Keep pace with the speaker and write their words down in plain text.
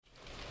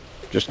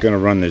Just going to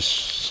run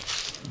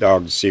this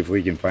dog to see if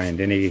we can find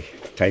any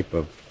type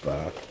of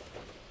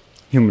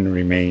human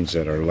remains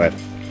that are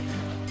left.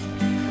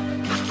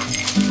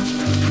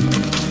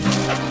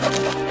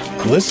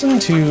 Listen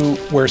to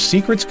Where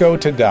Secrets Go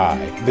to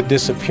Die, The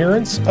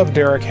Disappearance of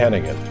Derek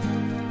Hennigan.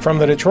 From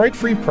the Detroit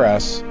Free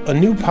Press, a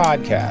new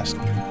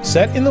podcast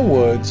set in the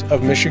woods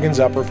of Michigan's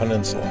Upper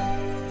Peninsula.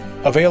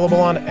 Available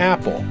on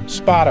Apple,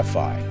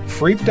 Spotify,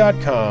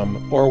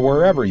 Freep.com, or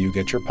wherever you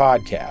get your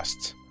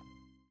podcasts.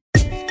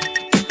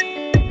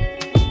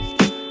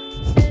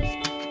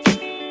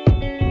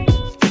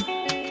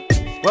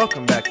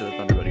 Welcome back to the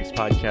Thunder Buddies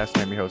podcast.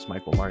 I'm your host,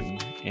 Michael Martin,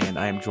 and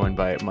I am joined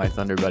by my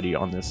Thunder Buddy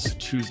on this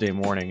Tuesday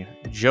morning,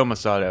 Joe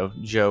Masato.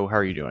 Joe, how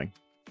are you doing?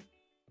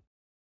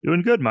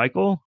 Doing good,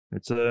 Michael.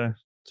 It's a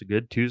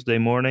good Tuesday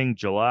morning,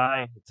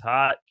 July. It's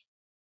hot.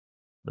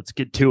 Let's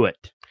get to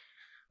it.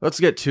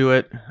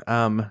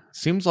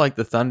 Seems like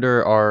the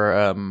Thunder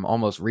are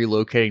almost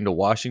relocating to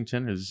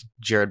Washington as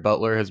Jared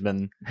Butler has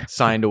been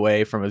signed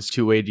away from his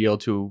two-way deal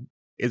to,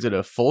 is it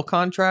a full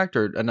contract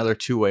or another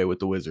two-way with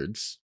the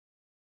Wizards?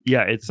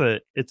 Yeah,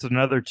 it's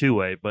another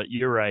two-way, but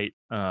you're right.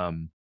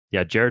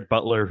 Jared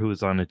Butler, who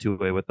was on a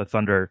two-way with the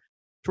Thunder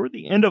toward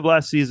the end of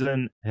last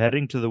season,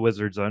 heading to the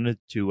Wizards on a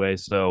two-way.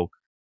 So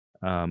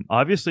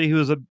obviously he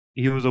was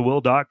a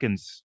Will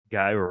Dawkins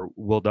guy, or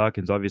Will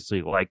Dawkins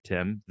obviously liked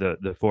him,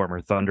 the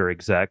former Thunder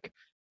exec,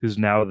 who's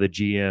now the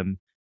GM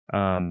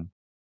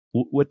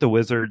with the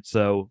Wizards.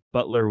 So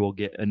Butler will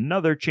get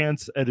another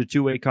chance at a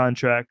two-way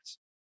contract,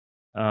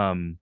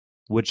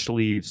 which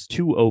leaves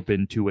two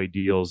open two-way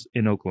deals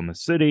in Oklahoma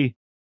City.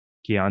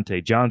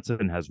 Keontae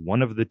Johnson has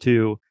one of the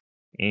two,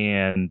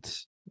 and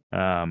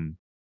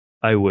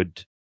I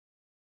would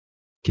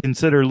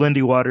consider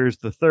Lindy Waters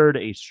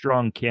III a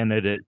strong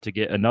candidate to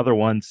get another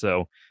one.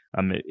 So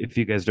if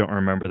you guys don't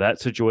remember that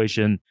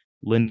situation,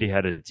 Lindy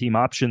had a team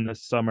option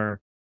this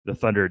summer. The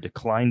Thunder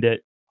declined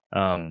it.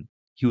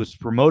 He was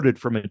promoted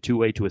from a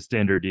two-way to a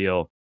standard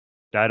deal.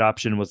 That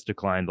option was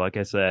declined, like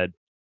I said.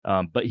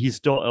 But he's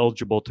still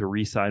eligible to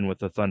re-sign with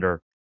the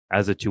Thunder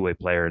as a two-way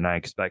player, and I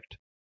expect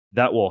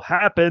that will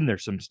happen.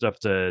 There's some stuff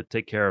to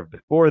take care of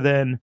before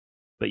then.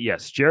 But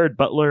yes, Jared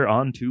Butler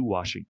on to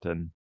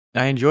Washington.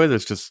 I enjoy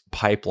this just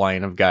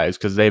pipeline of guys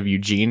because they have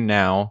Eugene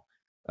now.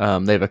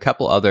 They have a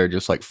couple other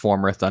just like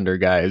former Thunder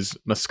guys,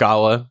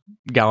 Muscala,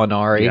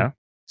 Gallinari. Yeah.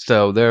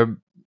 So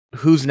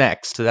who's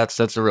next?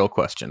 That's a real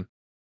question.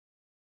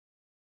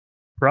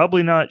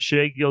 Probably not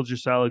Shea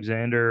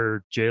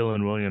Gilgeous-Alexander,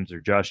 Jalen Williams, or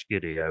Josh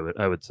Giddey,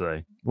 I would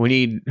say. We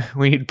need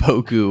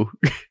Poku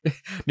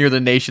near the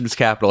nation's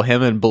capital,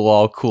 him and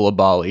Bilal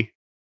Coulibaly.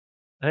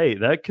 Hey,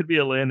 that could be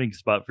a landing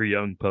spot for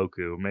young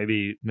Poku.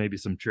 Maybe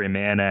some Trey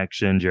Mann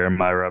action,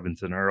 Jeremiah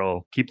Robinson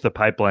Earl. Keep the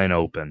pipeline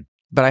open.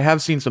 But I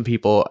have seen some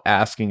people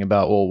asking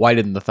about, well, why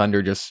didn't the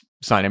Thunder just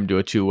sign him to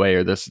a two-way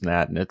or this and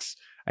that? And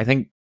I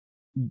think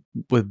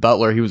with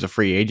Butler, he was a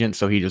free agent,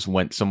 so he just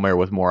went somewhere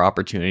with more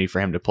opportunity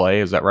for him to play.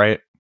 Is that right?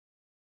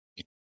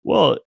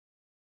 Well,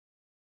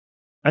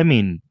 I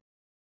mean,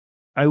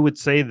 I would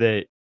say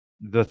that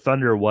the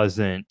Thunder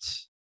wasn't,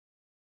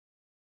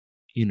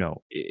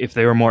 if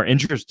they were more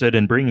interested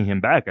in bringing him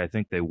back, I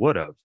think they would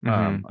have.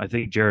 Mm-hmm. I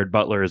think Jared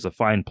Butler is a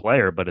fine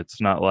player, but it's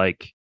not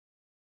like,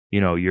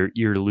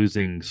 you're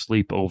losing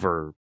sleep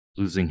over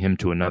losing him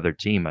to another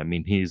team. I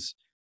mean, he's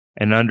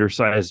an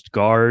undersized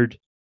guard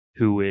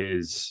who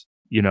is,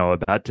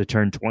 about to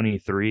turn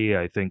 23.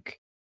 I think,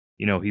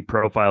 he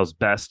profiles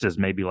best as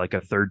maybe like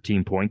a third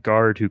team point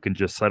guard who can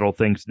just settle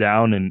things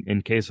down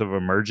in case of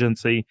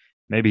emergency.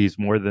 Maybe he's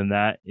more than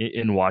that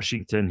in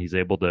Washington. He's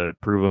able to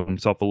prove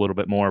himself a little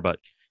bit more, but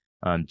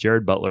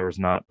Jared Butler is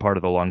not part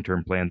of the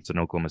long-term plans in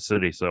Oklahoma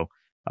City. So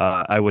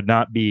I would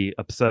not be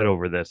upset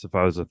over this if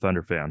I was a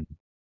Thunder fan.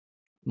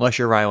 Unless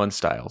you're Rylan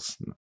Stiles.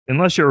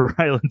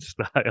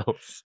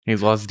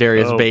 He's lost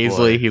Darius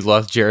Baisley. Boy. He's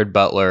lost Jared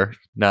Butler.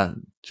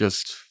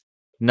 Just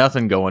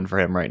nothing going for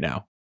him right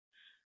now.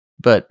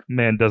 But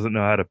man doesn't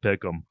know how to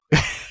pick them.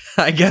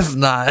 I guess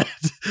not.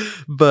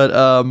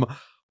 But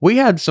we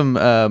had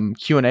some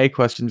Q&A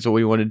questions that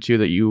we wanted to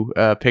that you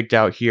picked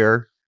out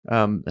here.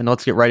 And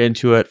let's get right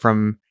into it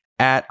from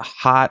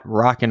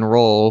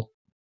 @HotRock'n'Roll.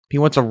 He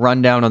wants a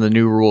rundown on the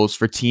new rules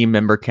for team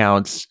member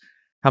counts,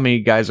 how many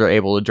guys are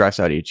able to dress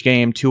out each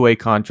game, two-way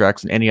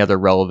contracts, and any other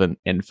relevant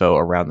info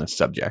around this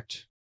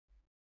subject.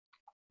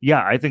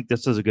 Yeah, I think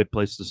this is a good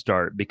place to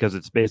start because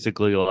it's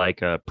basically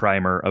like a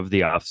primer of the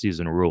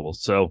offseason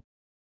rules. So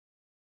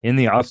in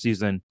the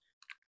offseason,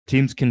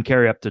 teams can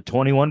carry up to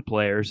 21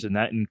 players, and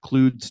that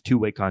includes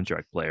two-way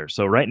contract players.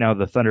 So right now,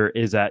 the Thunder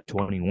is at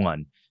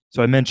 21.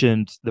 So I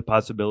mentioned the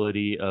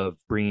possibility of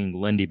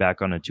bringing Lindy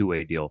back on a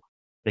two-way deal.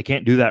 They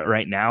can't do that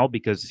right now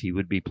because he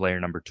would be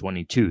player number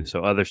 22. So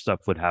other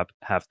stuff would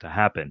have to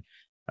happen.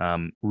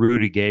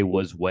 Rudy Gay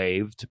was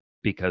waived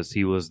because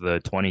he was the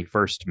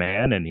 21st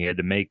man, and he had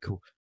to make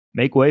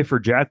way for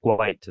Jack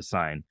White to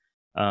sign.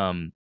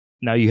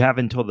 Now you have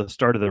until the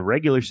start of the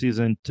regular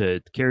season to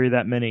carry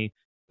that many,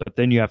 but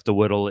then you have to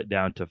whittle it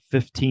down to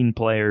 15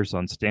 players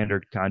on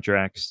standard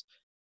contracts,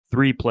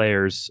 3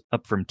 players,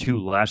 up from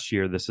 2 last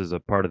year. This is a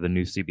part of the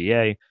new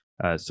CBA.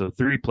 So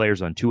 3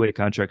 players on 2-way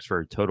contracts for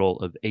a total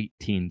of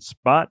 18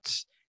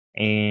 spots.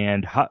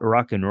 And Hot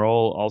Rock and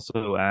Roll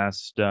also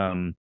asked,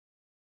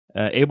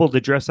 able to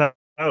dress out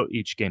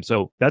each game.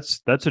 So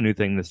that's a new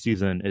thing this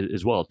season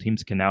as well.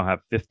 Teams can now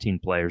have 15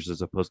 players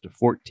as opposed to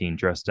 14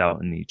 dressed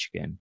out in each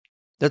game.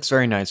 That's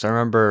very nice. I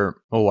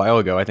remember a while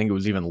ago, I think it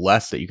was even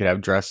less that you could have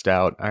dressed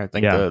out. I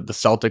think the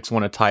Celtics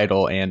won a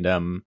title,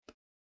 and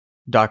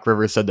Doc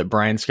Rivers said that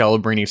Brian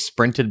Scalabrine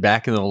sprinted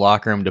back in the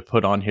locker room to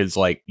put on his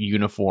like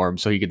uniform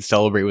so he could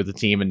celebrate with the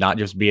team and not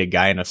just be a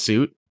guy in a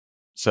suit.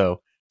 So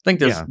I think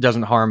this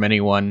doesn't harm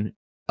anyone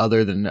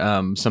other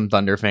than some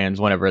Thunder fans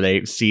whenever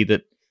they see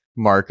that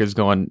Mark is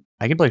going,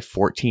 I can play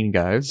 14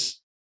 guys.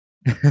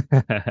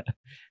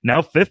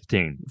 Now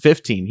 15.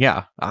 15,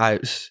 yeah.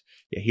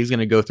 He's going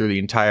to go through the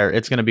entire...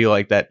 It's going to be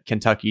like that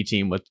Kentucky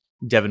team with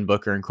Devin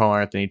Booker and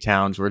Karl-Anthony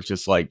Towns where it's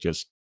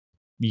just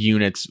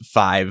units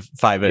five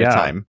at a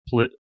time.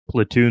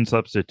 Platoon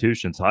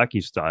substitutions, hockey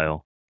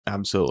style.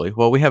 Absolutely.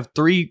 Well, we have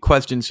 3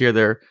 questions here.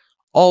 They're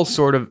all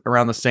sort of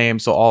around the same,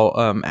 so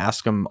I'll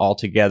ask them all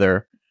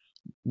together.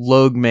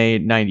 Logue May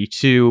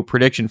 92,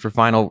 prediction for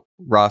final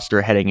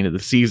roster heading into the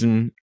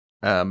season.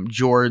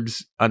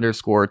 George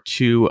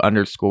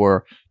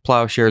 _2_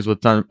 plowshares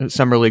with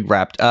Summer League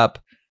wrapped up.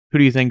 Who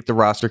do you think the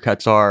roster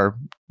cuts are?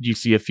 Do you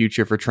see a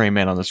future for Trey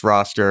Mann on this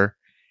roster?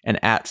 And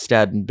at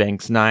Stadden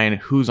Banks 9,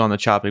 who's on the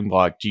chopping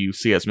block? Do you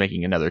see us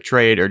making another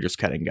trade or just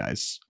cutting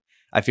guys?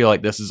 I feel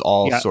like this is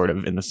all sort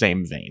of in the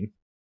same vein.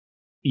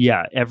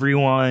 Yeah,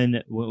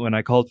 everyone, when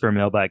I called for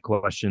mailbag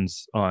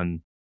questions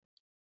on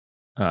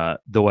the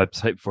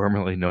website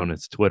formerly known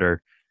as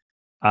Twitter,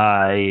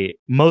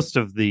 most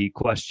of the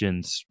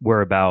questions were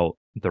about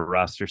the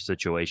roster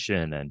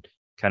situation and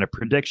kind of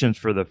predictions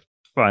for the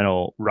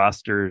final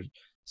roster.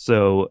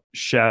 So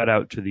shout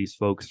out to these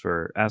folks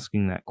for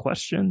asking that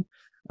question.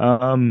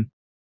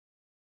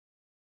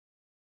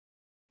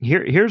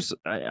 Here's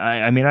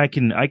I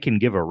can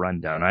give a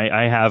rundown.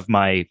 I have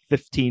my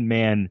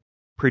 15-man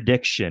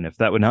prediction, if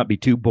that would not be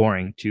too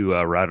boring to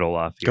rattle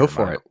off here. Go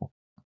for it.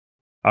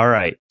 All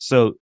right.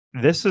 So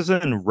this is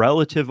in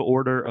relative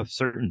order of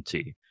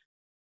certainty.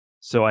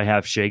 So I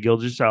have Shai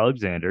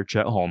Gilgeous-Alexander,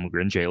 Chet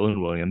Holmgren,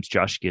 Jalen Williams,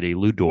 Josh Giddey,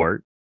 Lou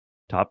Dort,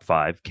 top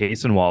 5.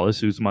 Cason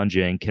Wallace, Ousmane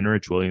Dieng,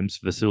 Kenrich Williams,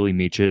 Vasily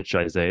Micic,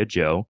 Isaiah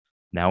Joe.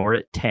 Now we're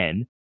at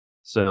 10.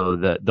 So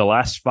the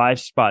last 5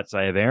 spots,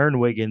 I have Aaron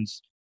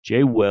Wiggins,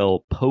 Jay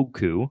Will,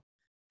 Poku,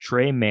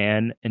 Trey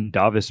Mann, and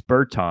Davis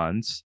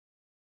Bertans.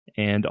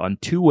 And on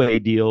 2-way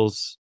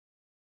deals,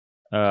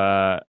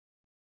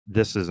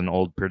 this is an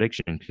old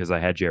prediction because I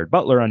had Jared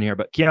Butler on here,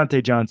 but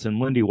Keontae Johnson,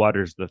 Lindy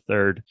Waters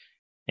III,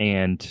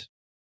 and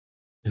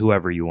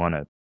whoever you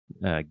want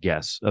to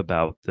guess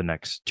about the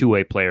next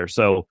 2-way player.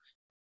 So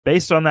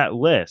based on that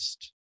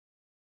list,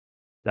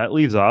 that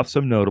leaves off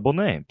some notable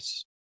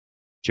names.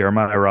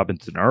 Jeremiah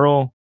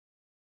Robinson-Earl,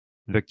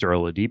 Victor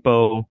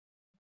Oladipo,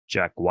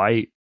 Jack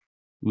White,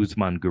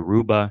 Usman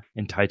Garuba,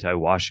 and Ty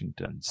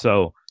Washington.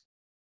 So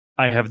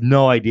I have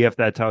no idea if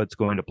that's how it's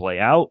going to play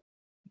out.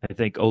 I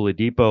think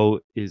Oladipo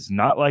is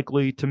not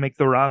likely to make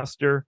the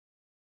roster.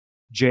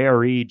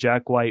 JRE,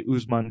 Jack White,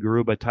 Usman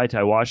Garuba,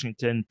 Ty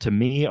Washington, to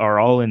me, are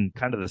all in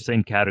kind of the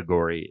same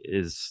category.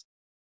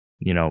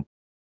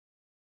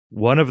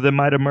 One of them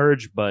might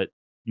emerge, but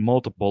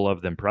multiple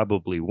of them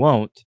probably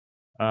won't.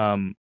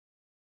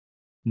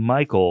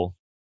 Michael,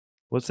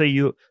 what say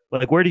you?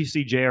 Where do you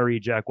see JRE,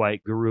 Jack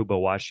White, Garuba,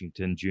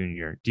 Washington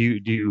Jr.?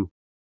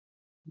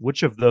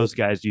 Which of those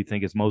guys do you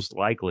think is most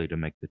likely to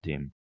make the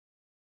team?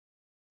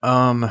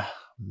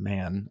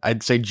 Man,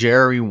 I'd say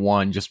Jerry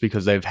 1 just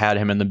because they've had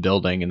him in the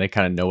building and they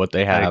kind of know what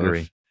they have. I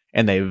agree.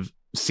 And they've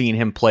seen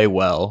him play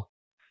well.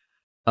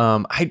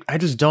 I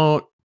just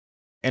don't,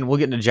 and we'll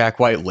get into Jack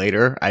White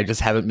later. I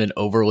just haven't been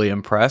overly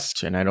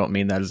impressed, and I don't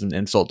mean that as an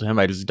insult to him.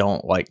 I just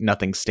don't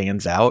nothing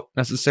stands out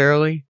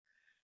necessarily.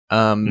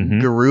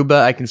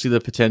 Garuba, I can see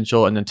the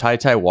potential, and then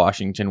Ty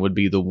Washington would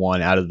be the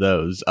one out of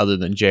those, other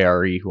than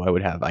JRE, who I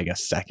would have, I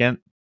guess, second.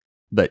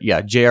 But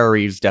yeah,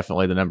 JRE is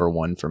definitely the number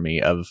 1 for me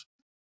of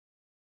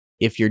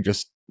if you're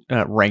just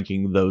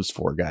ranking those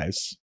 4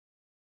 guys.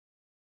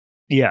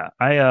 Yeah,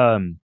 I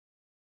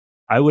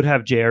would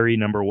have JRE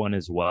number 1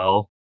 as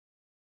well.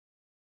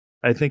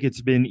 I think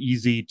it's been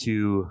easy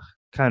to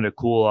kind of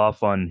cool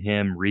off on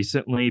him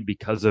recently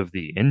because of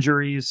the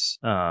injuries.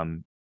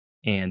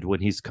 And when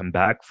he's come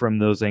back from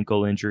those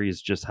ankle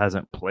injuries, just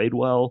hasn't played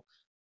well.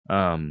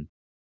 I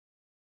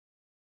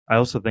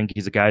also think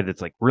he's a guy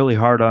that's really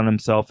hard on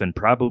himself and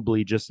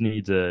probably just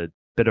needs a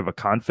bit of a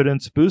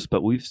confidence boost.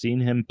 But we've seen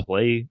him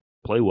play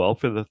well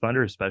for the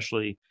Thunder,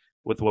 especially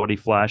with what he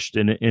flashed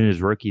in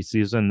his rookie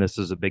season. This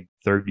is a big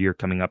 3rd year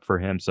coming up for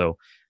him. So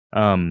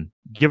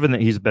given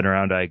that he's been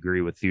around, I agree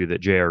with you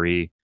that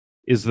JRE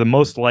is the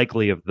most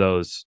likely of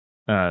those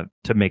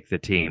to make the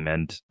team.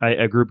 And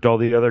I grouped all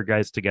the other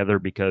guys together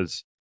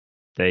because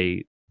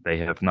they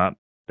have not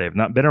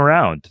been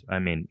around. I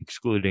mean,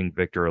 excluding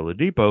Victor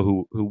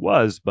Oladipo, who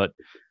was, but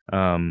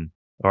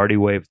already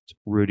waived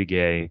Rudy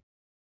Gay,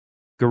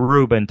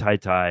 Garuba and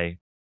Tai,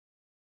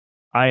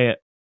 I'm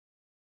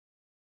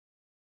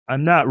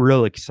not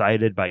real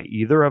excited by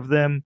either of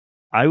them.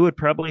 I would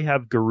probably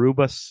have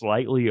Garuba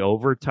slightly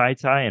over Tai,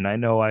 and I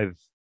know I've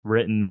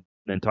written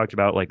and talked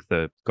about like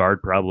the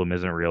guard problem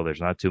isn't real. There's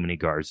not too many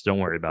guards. Don't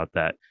worry about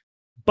that.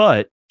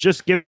 But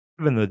just given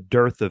the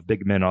dearth of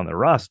big men on the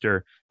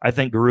roster, I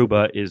think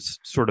Garuba is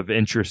sort of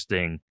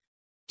interesting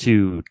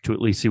to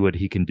at least see what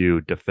he can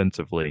do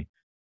defensively.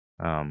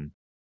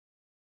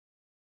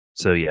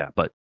 So yeah,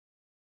 but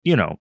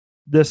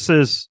this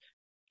is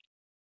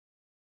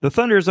the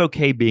Thunder is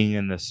okay being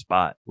in this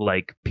spot.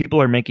 Like,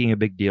 people are making a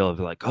big deal of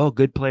like, oh,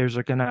 good players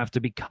are going to have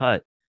to be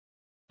cut.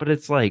 But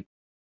it's like,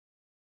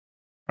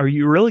 are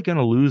you really going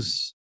to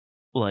lose?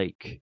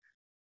 Like,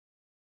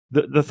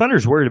 the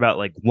Thunder's worried about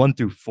like 1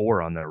 through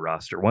 4 on their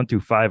roster, 1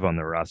 through 5 on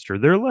their roster.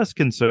 They're less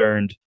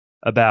concerned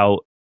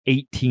about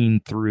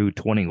 18 through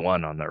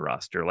 21 on their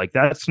roster. Like,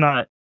 that's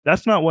not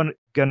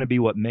going to be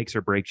what makes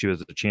or breaks you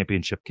as a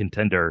championship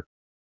contender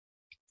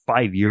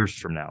 5 years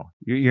from now.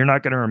 You're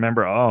not going to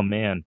remember, oh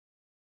man,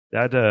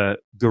 that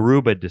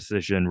Garuba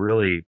decision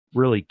really,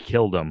 really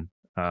killed them.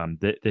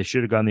 They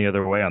should have gone the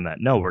other way on that.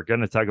 No, we're going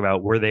to talk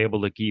about, were they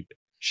able to keep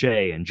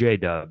Shea and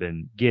J-Dub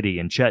and Giddey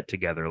and Chet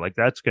together? Like,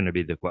 that's going to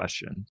be the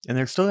question. And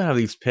they're still going to have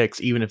these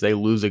picks, even if they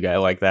lose a guy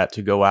like that,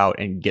 to go out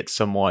and get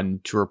someone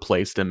to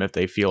replace them if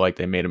they feel like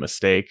they made a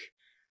mistake.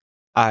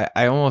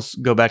 I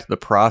almost go back to the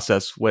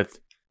process with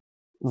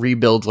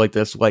rebuilds like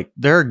this. Like,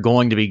 there are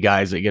going to be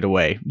guys that get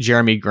away.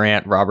 Jeremy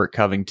Grant, Robert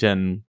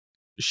Covington,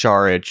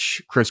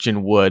 Saric,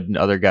 Christian Wood, and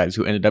other guys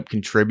who ended up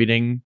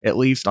contributing at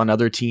least on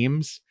other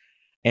teams.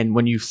 And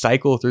when you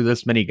cycle through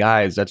this many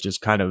guys, that's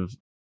just kind of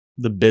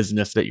the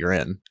business that you're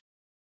in.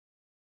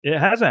 It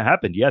hasn't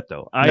happened yet,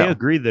 though. I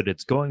agree that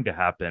it's going to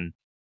happen.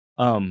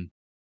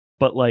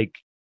 But like,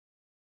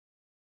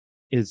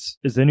 is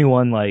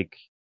anyone like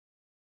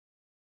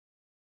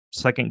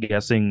second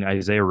guessing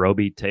Isaiah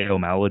Roby, Teo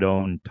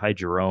Maladone, Ty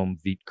Jerome,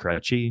 Vít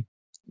Krejci?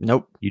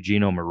 Nope.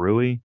 Eugenio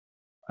Marui?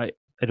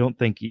 I don't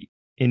think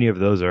any of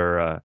those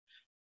are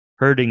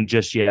hurting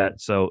just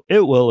yet. So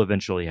it will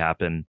eventually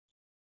happen.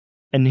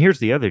 And here's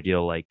the other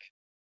deal. Like,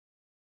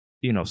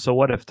 so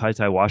what if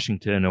Ty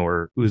Washington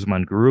or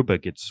Usman Garuba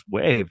gets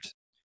waived?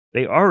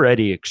 They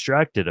already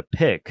extracted a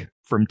pick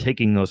from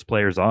taking those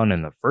players on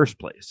in the first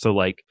place. So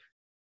like,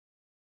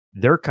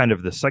 they're kind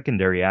of the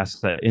secondary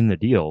asset in the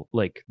deal.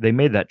 Like, they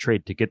made that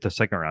trade to get the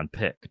second round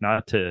pick,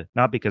 not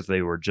because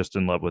they were just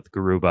in love with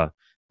Garuba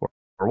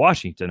or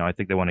Washington. I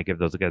think they want to give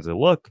those guys a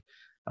look.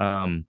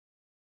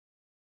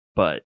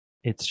 But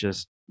it's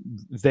just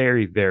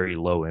very, very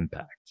low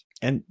impact.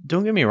 And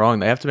don't get me wrong,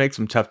 they have to make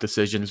some tough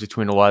decisions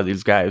between a lot of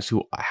these guys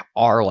who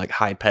are like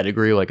high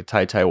pedigree, like a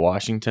Ty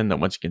Washington that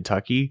went to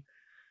Kentucky.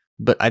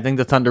 But I think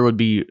the Thunder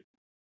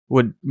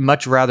would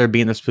much rather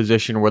be in this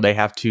position where they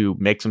have to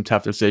make some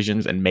tough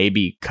decisions and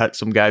maybe cut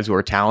some guys who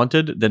are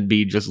talented than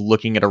be just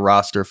looking at a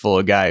roster full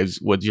of guys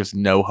with just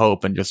no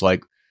hope and just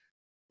like,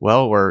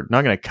 well, we're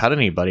not going to cut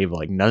anybody, but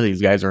like none of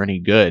these guys are any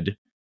good.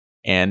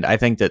 And I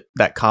think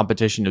that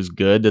competition is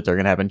good that they're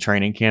going to have in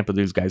training camp with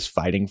these guys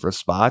fighting for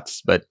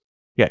spots. But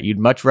yeah, you'd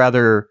much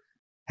rather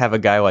have a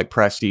guy like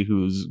Presti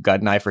who's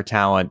got an eye for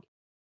talent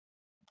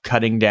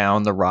cutting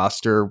down the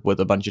roster with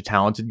a bunch of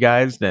talented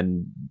guys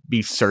than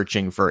be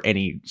searching for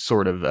any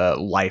sort of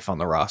life on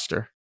the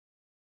roster.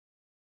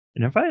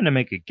 And if I had to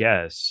make a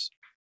guess,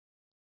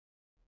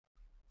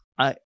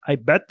 I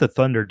bet the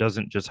Thunder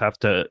doesn't just have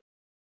to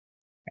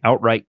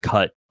outright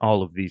cut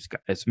all of these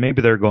guys.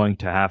 Maybe they're going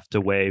to have to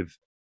waive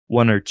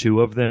 1 or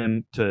 2 of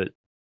them to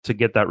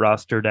get that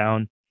roster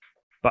down.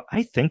 But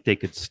I think they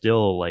could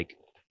still like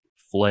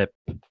flip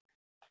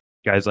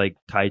guys like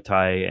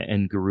Tai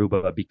and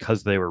Garuba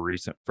because they were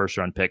recent first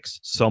round picks.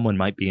 Someone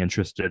might be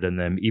interested in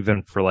them,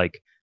 even for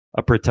like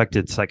a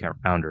protected second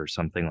rounder or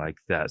something like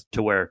that,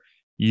 to where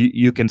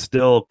you can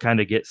still kind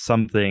of get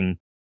something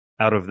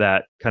out of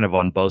that kind of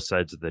on both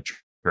sides of the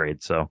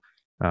trade. So,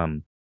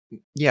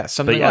 yeah,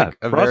 something like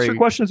a roster very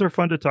questions are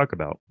fun to talk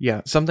about.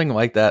 Yeah, something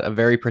like that, a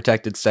very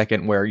protected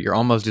second where you're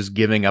almost just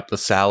giving up the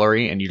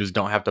salary and you just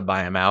don't have to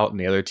buy him out, and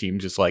the other team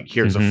just like,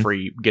 here's a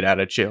free get out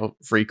of jail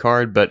free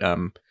card. But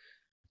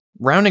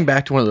rounding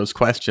back to one of those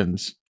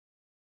questions,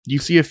 do you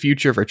see a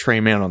future for Tre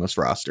Mann on this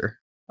roster?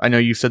 I know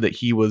you said that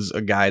he was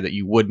a guy that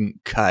you wouldn't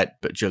cut,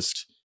 but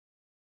just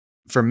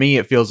for me,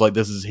 it feels like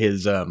this is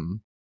his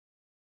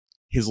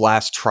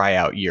last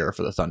tryout year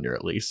for the Thunder,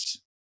 at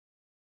least.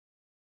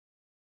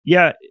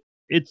 Yeah,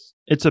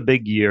 it's a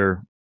big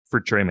year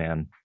for Tre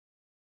Mann.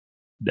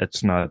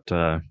 That's not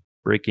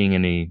breaking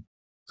any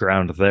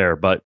ground there,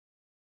 but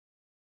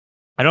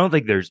I don't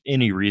think there's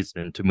any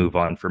reason to move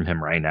on from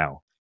him right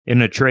now.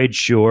 In a trade,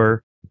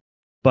 sure,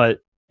 but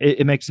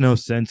it makes no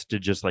sense to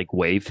just like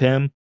waive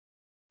him.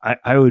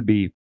 I would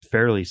be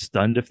fairly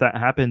stunned if that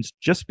happens,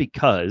 just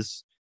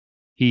because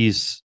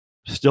he's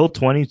still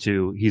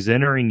 22. He's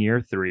entering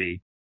year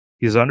 3.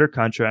 He's under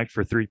contract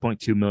for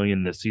 $3.2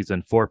 million this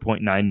season,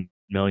 $4.9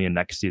 million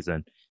next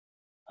season.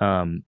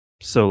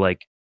 So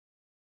like,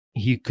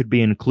 he could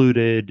be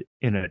included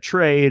in a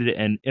trade,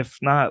 and if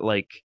not,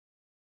 like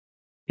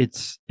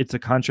it's a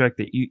contract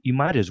that you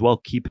might as well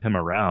keep him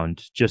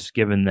around, just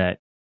given that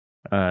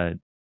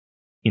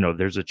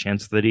there's a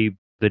chance that he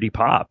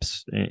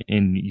pops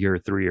in year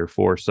 3 or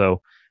 4.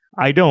 So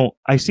I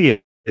see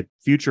a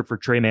future for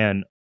Trey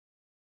Mann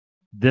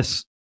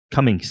this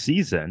coming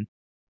season.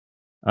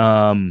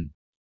 But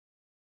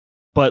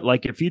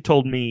like if you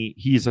told me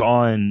he's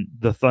on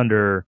the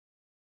Thunder,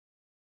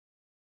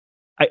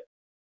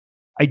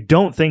 I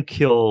don't think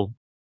he'll.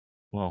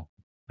 Well,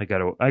 I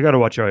gotta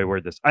watch how I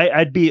word this.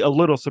 I'd be a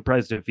little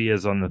surprised if he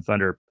is on the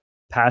Thunder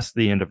past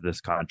the end of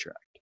this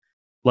contract.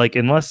 Like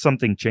unless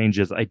something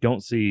changes, I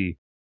don't see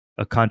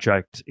a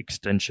contract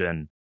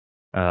extension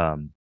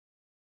coming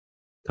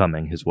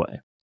his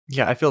way.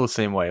 Yeah, I feel the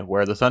same way.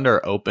 Where the Thunder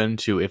are open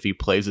to if he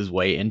plays his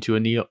way into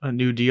a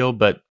new deal,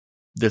 but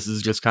this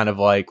is just kind of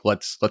like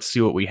let's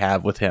see what we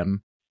have with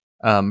him.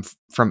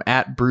 From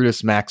at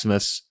Brutus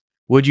Maximus.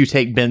 Would you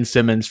take Ben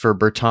Simmons for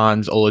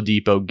Bertans,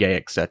 Oladipo, Gay,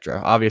 etc.?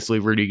 Obviously,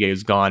 Rudy Gay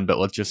is gone, but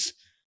let's just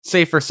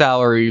say for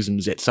salary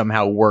reasons, it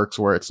somehow works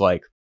where it's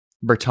like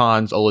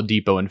Bertans,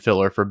 Oladipo, and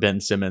filler for Ben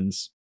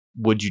Simmons.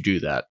 Would you do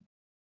that?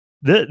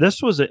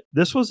 This was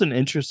an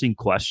interesting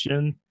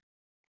question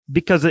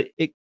because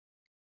it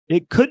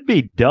could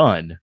be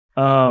done.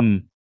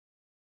 However,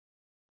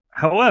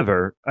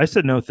 I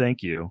said no,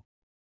 thank you.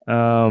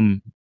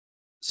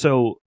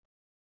 So.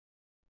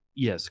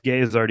 Yes,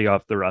 Gay is already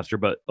off the roster,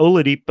 but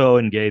Oladipo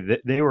and Gay,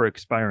 they were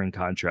expiring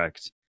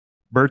contracts.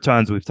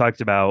 Bertans, we've talked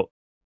about,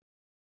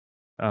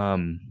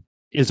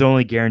 is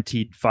only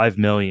guaranteed $5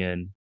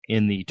 million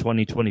in the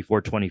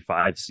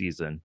 2024-25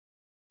 season.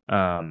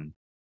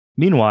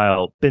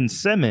 Meanwhile, Ben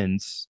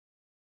Simmons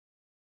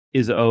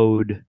is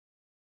owed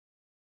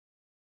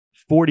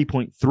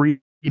 $40.3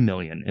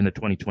 million in the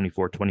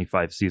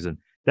 2024-25 season.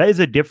 That is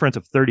a difference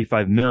of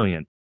 $35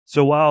 million.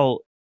 So while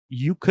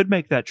you could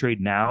make that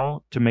trade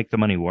now to make the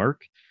money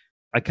work,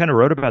 I kind of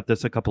wrote about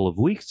this a couple of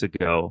weeks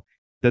ago,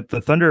 that the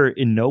Thunder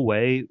in no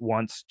way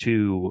wants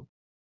to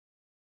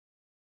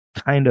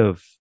kind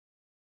of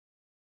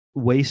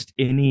waste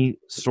any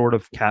sort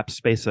of cap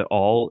space at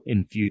all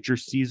in future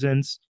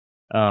seasons.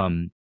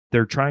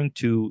 They're trying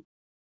to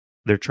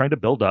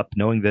build up,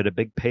 knowing that a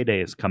big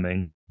payday is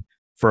coming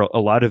for a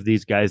lot of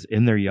these guys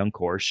in their young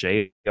core.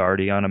 Shea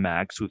already on a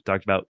max. We've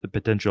talked about the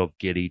potential of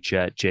Giddey,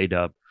 Chet,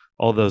 J-Dub,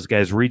 all those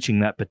guys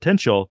reaching that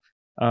potential.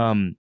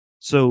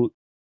 So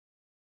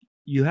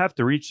you have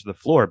to reach the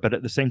floor, but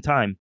at the same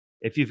time,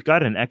 if you've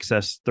got an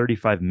excess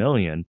 $35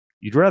 million,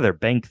 you'd rather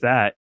bank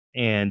that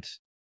and,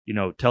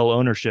 tell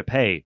ownership,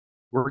 hey,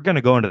 we're going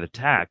to go into the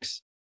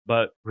tax,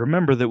 but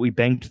remember that we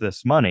banked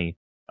this money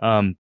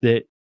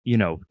that,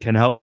 can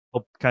help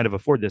kind of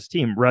afford this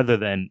team, rather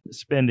than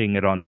spending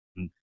it on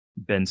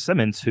Ben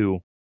Simmons, who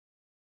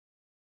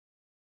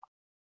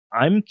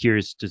I'm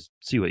curious to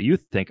see what you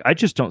think. I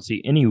just don't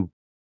see any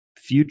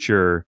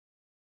future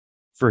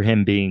for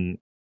him being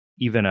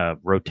even a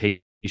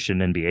rotation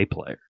NBA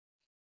player.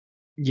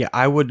 Yeah,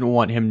 I wouldn't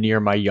want him near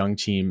my young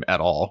team at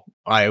all.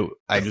 I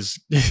just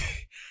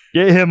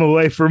get him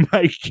away from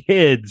my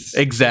kids.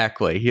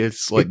 Exactly.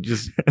 It's like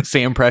just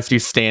Sam Presti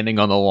standing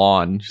on the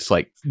lawn, just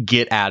like,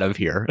 get out of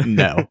here.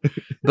 No.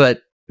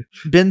 But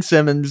Ben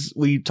Simmons,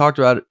 we talked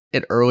about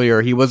it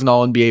earlier. He was an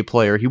all-NBA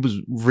player. He was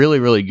really,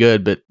 really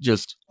good, but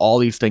just all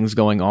these things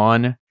going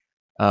on.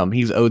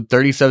 He's owed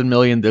 $37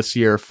 million this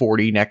year,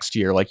 $40 next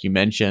year, like you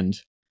mentioned.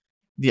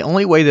 The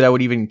only way that I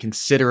would even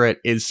consider it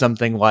is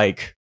something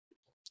like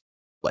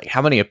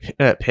how many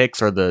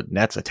picks are the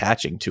Nets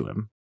attaching to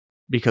him?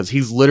 Because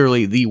he's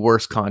literally the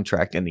worst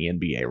contract in the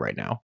NBA right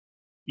now.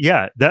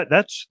 Yeah,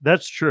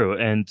 that's true,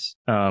 and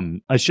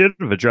I should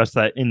have addressed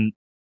that in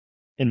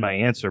my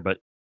answer, but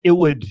it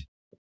would.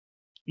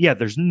 Yeah,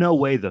 there's no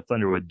way the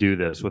Thunder would do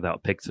this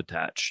without picks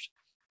attached.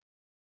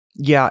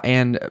 Yeah,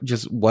 and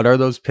just what are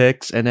those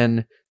picks? And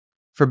then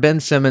for Ben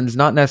Simmons,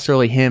 not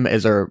necessarily him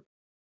as our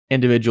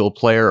individual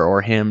player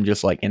or him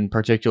just like in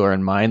particular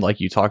in mind, like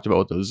you talked about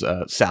with those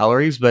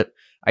salaries, but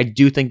I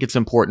do think it's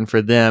important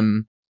for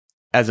them,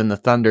 as in the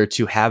Thunder,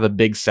 to have a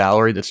big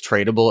salary that's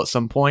tradable at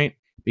some point,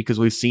 because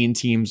we've seen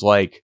teams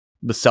like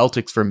the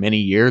Celtics for many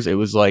years. It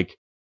was like,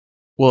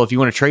 well, if you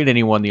want to trade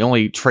anyone, the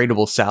only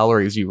tradable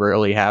salaries you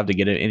rarely have to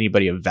get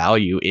anybody of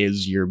value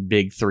is your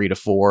big 3 to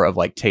 4 of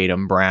like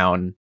Tatum,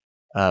 Brown,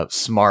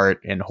 Smart,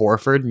 and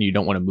Horford, and you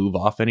don't want to move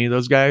off any of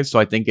those guys. So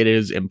I think it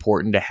is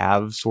important to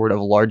have sort of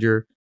a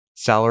larger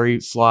salary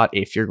slot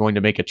if you're going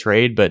to make a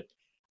trade, but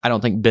I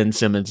don't think Ben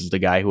Simmons is the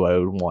guy who I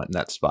would want in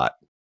that spot.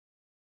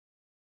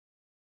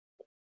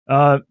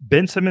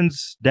 Ben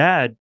Simmons'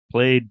 dad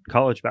played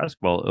college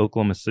basketball at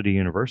Oklahoma City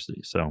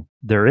University, so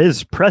there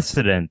is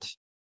precedent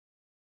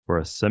for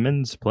a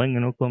Simmons playing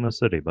in Oklahoma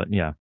City, but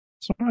yeah,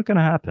 it's not going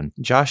to happen.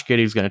 Josh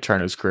Giddey's going to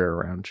turn his career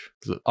around.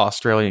 It's an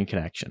Australian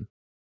connection.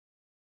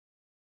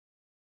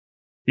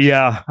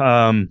 Yeah,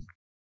 I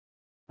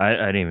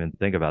didn't even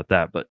think about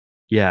that, but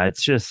yeah,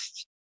 it's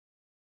just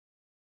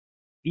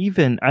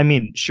even. I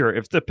mean, sure,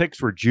 if the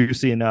picks were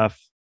juicy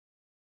enough,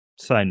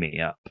 sign me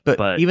up.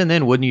 But even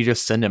then, wouldn't you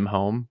just send him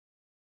home?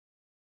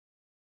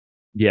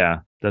 Yeah,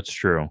 that's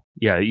true.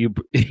 Yeah,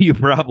 you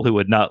probably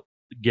would not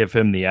give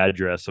him the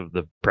address of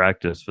the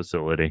practice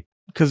facility.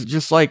 Because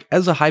just like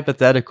as a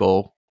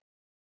hypothetical,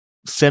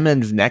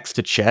 Simmons next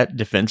to Chet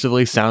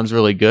defensively sounds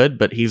really good,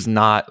 but he's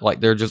not.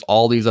 Like, there are just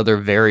all these other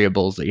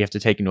variables that you have to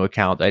take into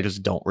account that I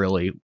just don't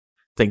really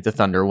think the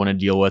Thunder want to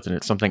deal with, and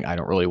it's something I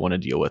don't really want to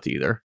deal with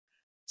either.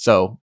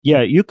 So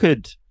yeah,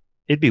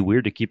 it'd be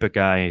weird to keep a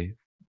guy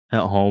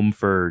at home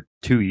for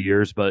 2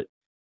 years, but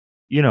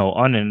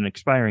on an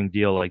expiring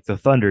deal, like the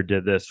Thunder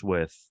did this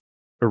with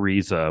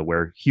Ariza,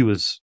 where he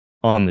was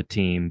on the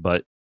team,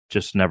 but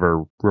just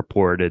never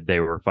reported they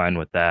were fine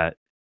with that.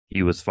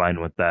 He was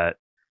fine with that.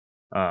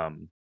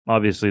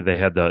 Obviously they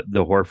had the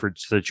Horford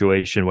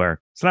situation where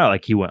it's not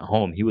like he went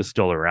home. He was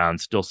still around,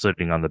 still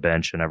sitting on the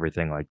bench and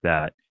everything like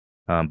that,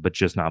 but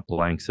just not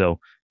playing. So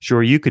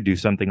sure, you could do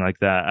something like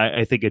that.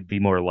 I think it'd be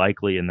more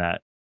likely in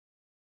that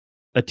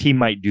a team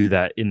might do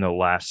that in the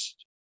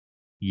last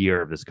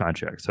year of his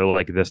contract. So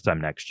like this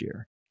time next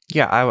year.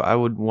 yeah, I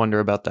would wonder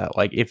about that.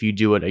 Like, if you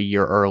do it a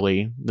year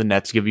early, the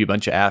Nets give you a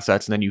bunch of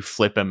assets, and then you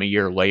flip him a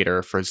year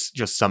later for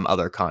just some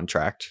other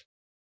contract.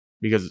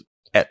 Because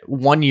at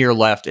 1 year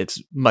left,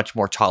 it's much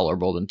more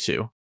tolerable than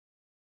 2.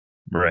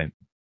 Right.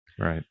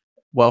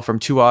 Well, from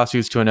 2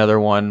 Aussies to another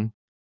one,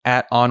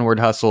 at Onward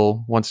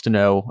Hustle wants to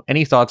know,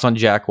 any thoughts on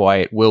Jack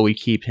White? Will we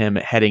keep him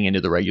heading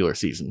into the regular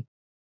season?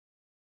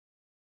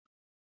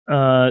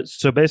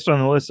 So based on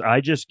the list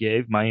I just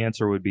gave, my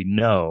answer would be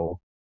no.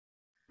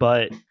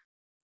 But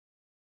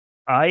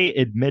I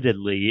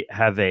admittedly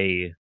have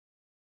it's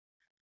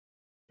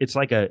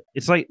like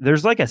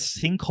there's like a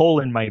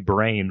sinkhole in my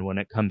brain when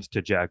it comes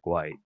to Jack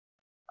White.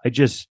 I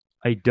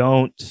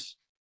don't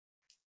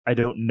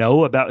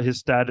know about his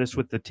status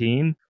with the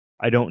team.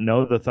 I don't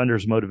know the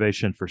Thunder's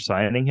motivation for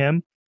signing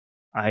him.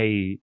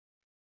 I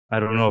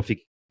don't know if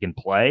he can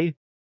play.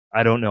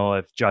 I don't know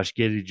if Josh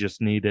Giddey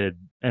just needed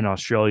an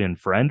Australian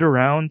friend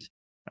around.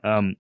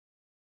 I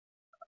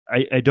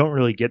don't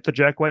really get the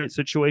Jack White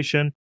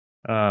situation.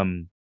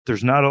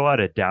 There's not a lot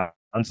of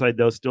downside,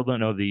 though. Still don't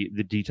know the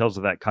details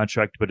of that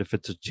contract. But if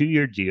it's a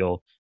 2-year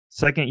deal,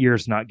 second year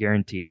is not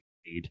guaranteed.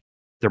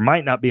 There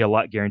might not be a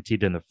lot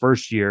guaranteed in the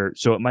first year.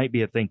 So it might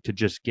be a thing to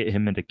just get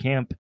him into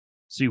camp,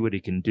 see what he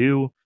can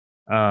do.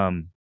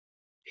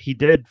 He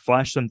did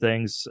flash some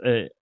things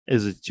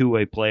as a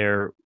two-way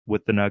player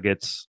with the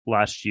Nuggets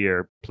last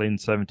year, played in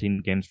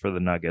 17 games for the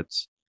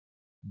Nuggets,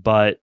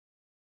 but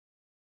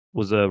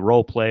was a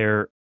role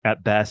player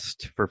at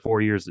best for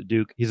 4 years at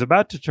Duke. He's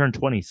about to turn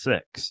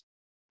 26.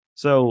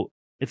 So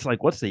it's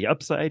like, what's the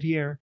upside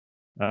here?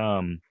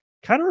 Kind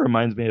of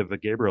reminds me of a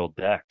Gabriel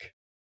Deck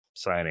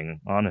signing,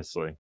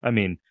 honestly. I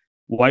mean,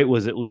 White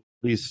was at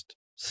least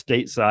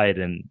stateside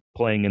and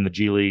playing in the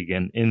G League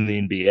and in the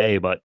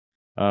NBA, but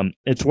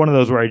it's one of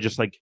those where I just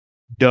like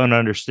don't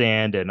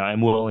understand, and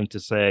I'm willing to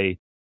say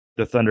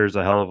the Thunder is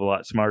a hell of a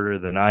lot smarter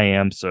than I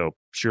am, so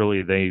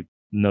surely they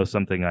know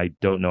something I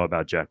don't know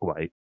about Jack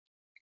White.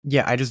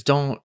 Yeah, I just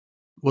don't.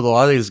 With a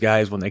lot of these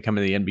guys, when they come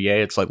to the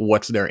NBA, it's like,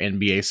 what's their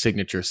NBA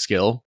signature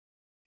skill?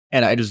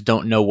 And I just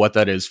don't know what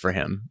that is for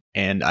him.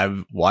 And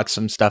I've watched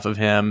some stuff of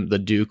him. The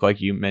Duke,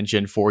 like you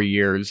mentioned, 4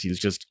 years. He's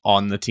just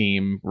on the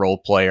team, role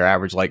player,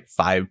 averaged like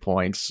 5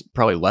 points,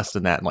 probably less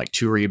than that, and like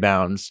 2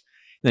 rebounds.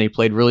 And then he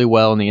played really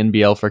well in the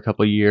NBL for a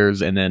couple of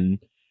years, and then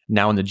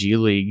now in the G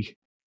League.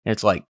 And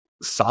it's like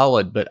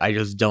solid, but I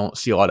just don't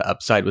see a lot of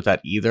upside with that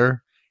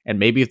either. And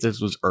maybe if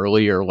this was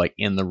earlier, like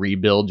in the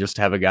rebuild, just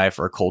to have a guy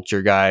for a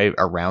culture guy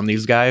around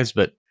these guys.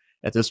 But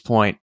at this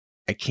point,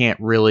 I can't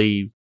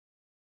really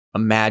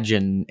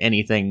imagine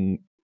anything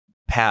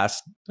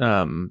past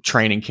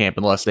training camp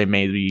unless they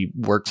maybe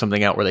work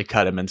something out where they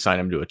cut him and sign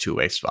him to a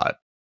two-way spot.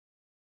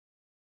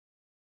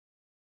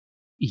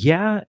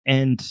 Yeah,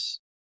 and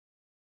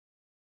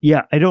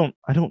yeah, I don't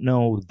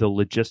know the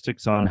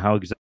logistics on how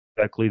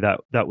exactly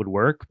that would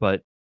work,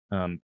 but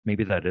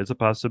maybe that is a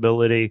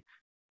possibility.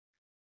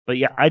 But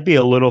yeah, I'd be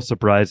a little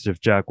surprised if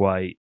Jack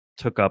White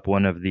took up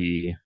one of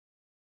the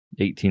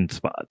 18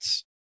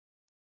 spots.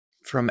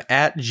 From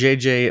at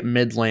JJ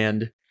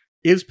Midland,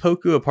 is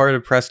Poku a part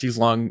of Presti's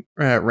long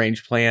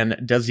range plan?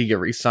 Does he get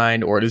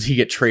re-signed, or does he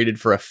get traded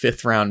for a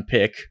 5th round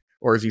pick,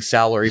 or is he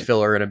salary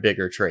filler in a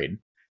bigger trade?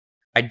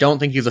 I don't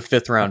think he's a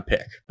 5th round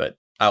pick, but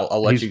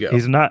I'll let you go.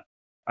 He's not.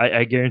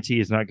 I guarantee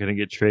he's not going to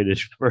get traded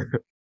for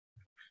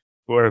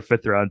a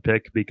 5th round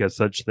pick, because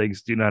such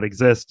things do not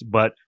exist.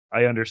 But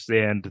I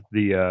understand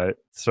the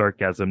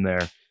sarcasm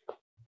there.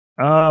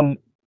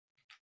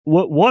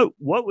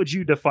 What would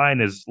you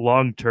define as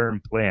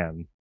long-term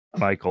plan,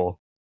 Michael?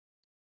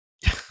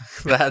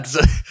 That's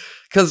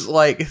because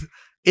like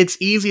it's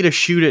easy to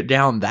shoot it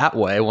down that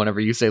way whenever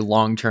you say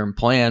long-term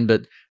plan,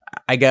 but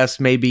I guess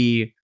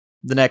maybe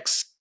the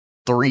next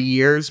 3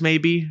 years,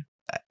 maybe,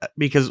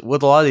 because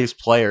with a lot of these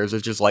players,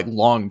 it's just like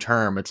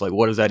long-term. It's like,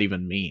 what does that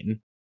even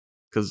mean?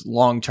 Because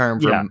long-term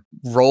for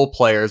role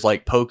players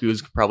like Poku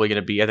is probably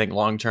going to be, I think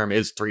long-term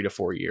is 3 to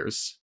 4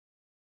 years.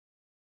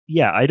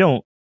 Yeah, I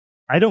don't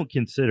I don't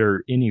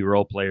consider any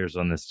role players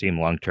on this team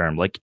long term.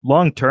 Like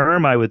long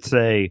term, I would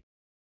say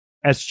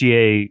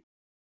SGA,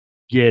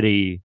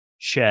 Giddey,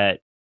 Chet,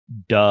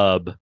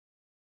 Dub,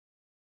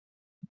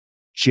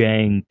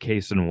 Jang,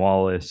 Case and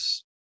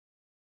Wallace,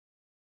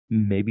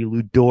 maybe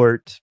Lou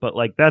Dort, but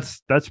like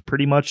that's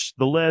pretty much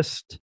the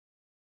list.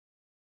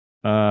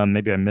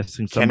 Maybe I'm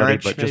missing somebody,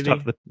 Kenrich, but just maybe?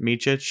 off the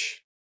Micic.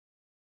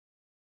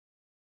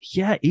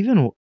 yeah,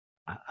 even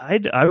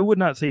I would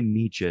not say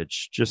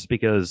Micic just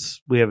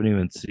because we haven't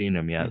even seen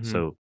him yet,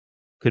 so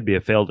could be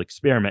a failed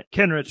experiment.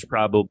 Kenrich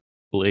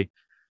probably.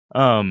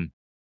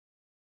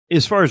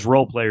 As far as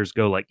role players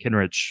go, like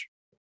Kenrich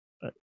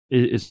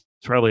is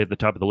probably at the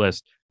top of the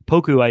list.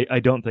 Poku, I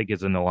don't think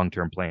is in the long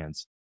term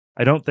plans.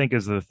 I don't think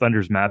as the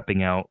Thunder's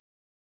mapping out,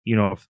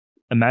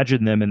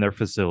 imagine them in their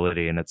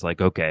facility and it's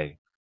like, okay,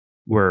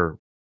 we're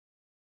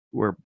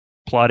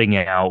plotting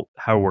out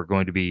how we're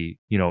going to be,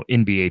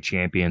 NBA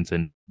champions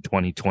in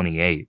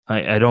 2028.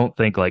 I don't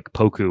think like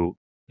Poku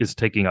is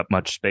taking up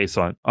much space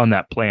on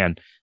that plan.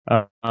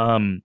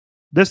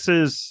 This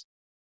is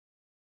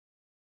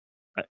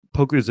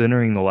Poku's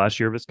entering the last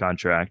year of his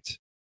contract.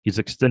 He's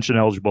extension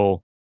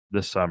eligible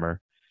this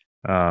summer.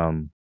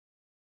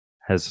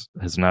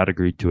 Has not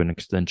agreed to an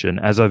extension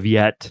as of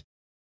yet.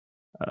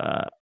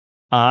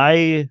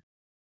 I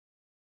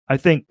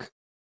think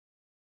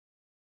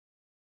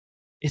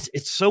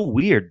it's so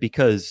weird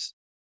because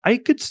I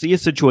could see a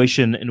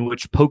situation in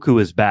which Poku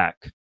is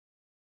back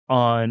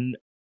on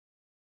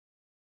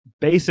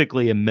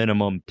basically a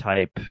minimum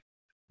type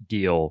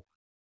deal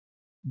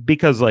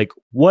because like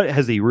what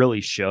has he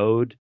really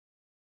showed?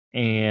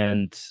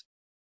 And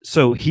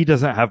so he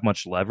doesn't have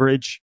much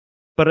leverage,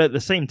 but at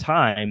the same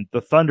time,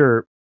 the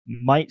Thunder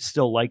might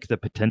still like the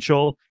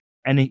potential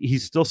and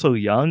he's still so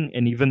young.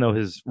 And even though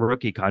his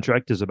rookie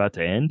contract is about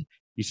to end,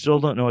 you still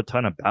don't know a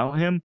ton about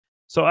him.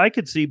 So I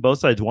could see both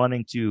sides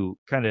wanting to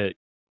kind of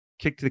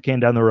kick the can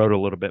down the road a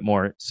little bit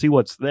more, see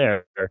what's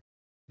there,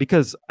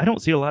 because I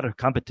don't see a lot of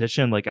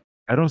competition. Like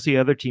I don't see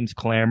other teams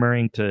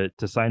clamoring to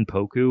sign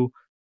Poku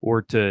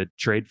or to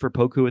trade for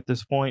Poku at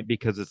this point,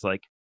 because it's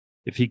like,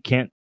 if he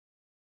can't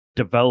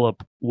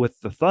develop with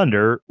the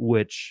Thunder,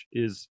 which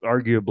is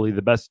arguably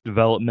the best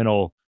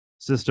developmental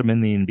system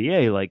in the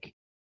NBA, like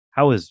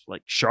how is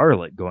like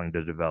Charlotte going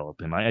to develop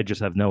him? I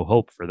just have no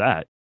hope for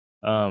that.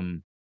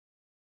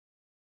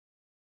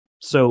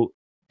 So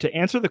to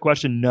answer the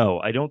question, no,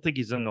 I don't think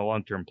he's in the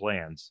long-term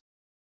plans.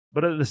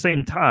 But at the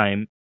same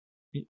time,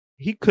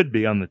 he could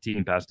be on the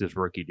team past his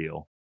rookie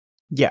deal.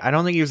 Yeah, I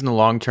don't think he's in the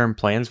long-term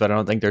plans, but I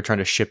don't think they're trying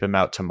to ship him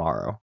out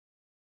tomorrow,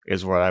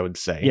 is what I would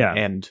say. Yeah.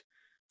 And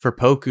for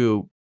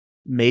Poku,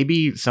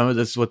 maybe some of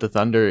this with the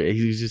Thunder,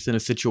 he's just in a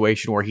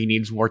situation where he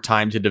needs more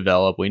time to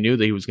develop. We knew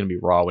that he was going to be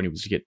raw when he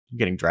was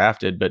getting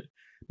drafted, but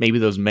maybe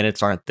those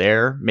minutes aren't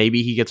there.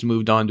 Maybe he gets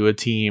moved on to a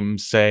team,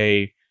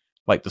 say,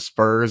 like the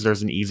Spurs.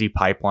 There's an easy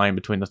pipeline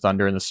between the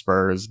Thunder and the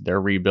Spurs.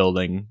 They're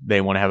rebuilding.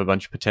 They want to have a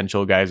bunch of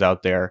potential guys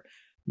out there.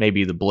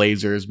 Maybe the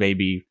Blazers,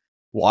 maybe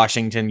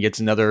Washington gets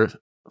another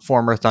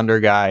former Thunder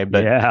guy.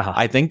 But yeah.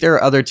 I think there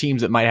are other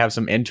teams that might have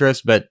some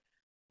interest, but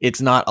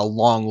it's not a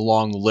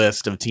long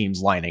list of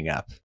teams lining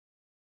up.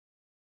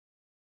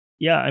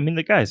 Yeah, I mean,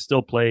 the guy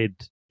still played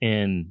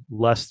in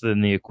less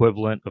than the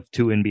equivalent of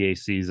 2 NBA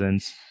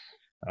seasons.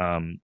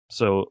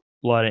 So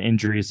a lot of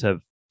injuries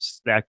have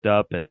stacked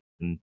up.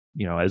 And,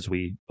 as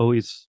we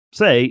always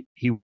say,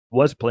 he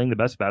was playing the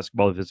best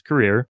basketball of his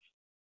career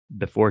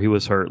before he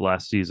was hurt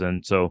last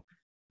season. So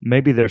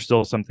maybe there's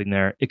still something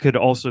there. It could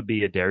also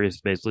be a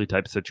Darius Bazley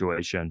type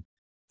situation.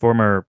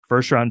 Former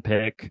first-round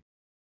pick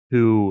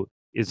who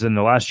is in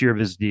the last year of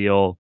his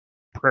deal,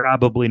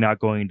 probably not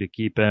going to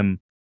keep him.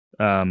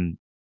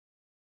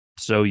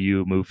 So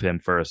you move him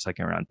for a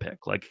second-round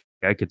pick. Like,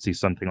 I could see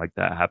something like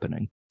that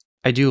happening.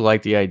 I do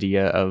like the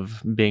idea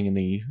of being in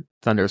the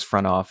Thunder's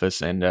front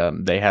office, and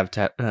they have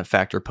to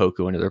factor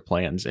Poku into their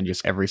plans, and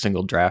just every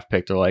single draft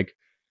pick, they're like,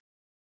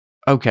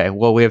 okay,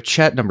 well, we have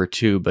Chet number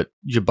 2, but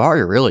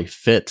Jabari really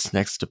fits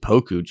next to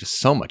Poku just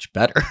so much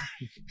better.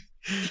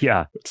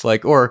 Yeah. It's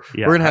like, or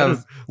we're going to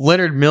have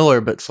Leonard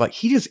Miller, but it's like,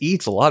 he just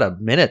eats a lot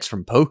of minutes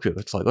from Poku.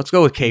 It's like, let's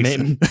go with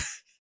Kaysen.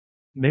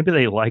 Maybe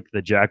they like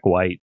the Jack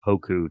White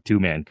Poku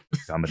 2-man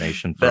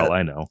combination for all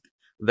I know.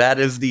 That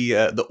is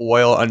the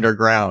oil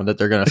underground that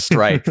they're going to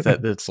strike.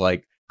 That's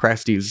like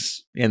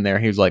Presti's in there.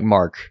 He's like,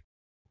 Mark,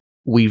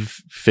 we've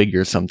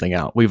figured something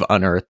out. We've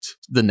unearthed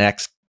the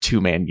next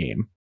 2-man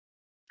game.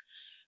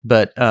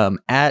 But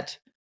at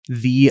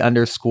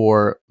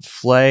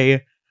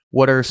 _Flay,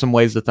 what are some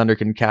ways the Thunder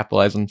can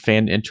capitalize on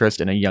fan interest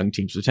in a young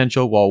team's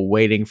potential while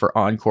waiting for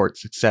on-court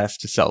success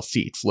to sell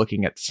seats?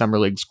 Looking at Summer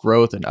League's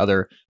growth and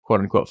other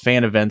quote-unquote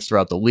fan events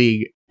throughout the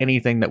league,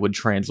 anything that would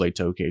translate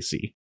to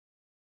OKC.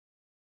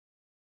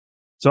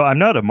 So I'm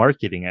not a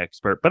marketing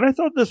expert, but I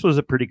thought this was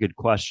a pretty good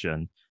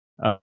question.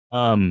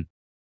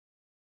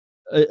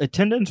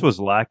 Attendance was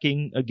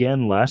lacking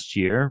again last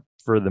year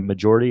for the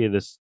majority of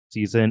this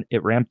season.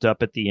 It ramped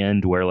up at the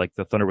end where like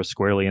the Thunder was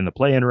squarely in the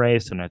play-in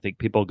race, and I think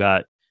people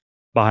got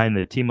behind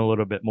the team a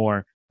little bit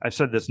more. I've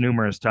said this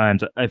numerous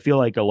times. I feel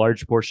like a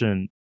large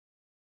portion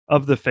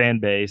of the fan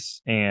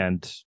base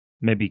and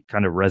maybe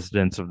kind of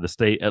residents of the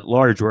state at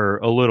large were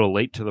a little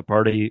late to the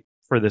party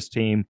for this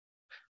team,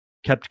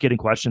 kept getting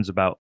questions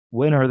about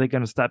when are they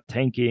going to stop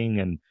tanking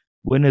and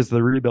when is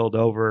the rebuild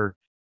over.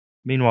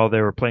 Meanwhile,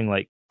 they were playing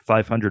like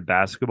 500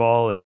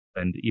 basketball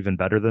and even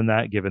better than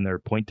that, given their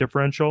point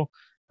differential.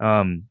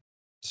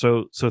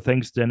 So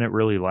things didn't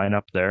really line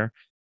up there.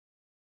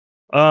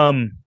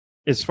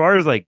 As far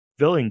as like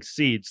filling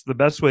seats, the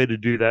best way to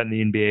do that in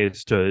the NBA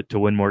is to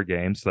win more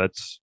games.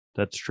 That's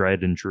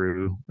tried and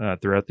true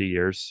throughout the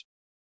years.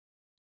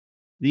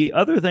 The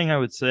other thing I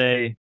would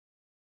say,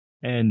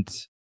 and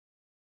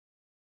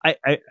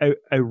I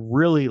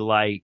really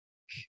like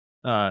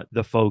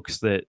the folks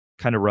that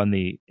kind of run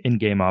the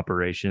in-game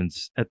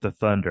operations at the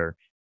Thunder,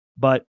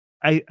 but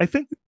I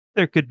think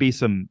there could be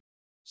some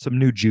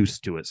new juice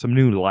to it, some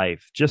new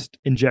life. Just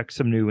inject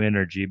some new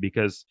energy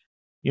because,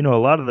 you know,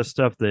 a lot of the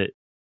stuff that,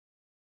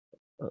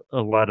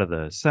 a lot of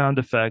the sound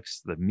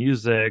effects, the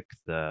music,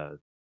 the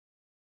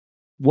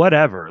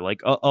whatever, like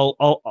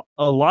a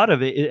lot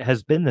of it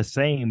has been the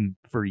same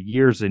for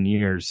years and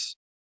years.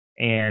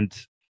 And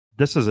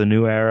this is a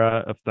new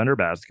era of Thunder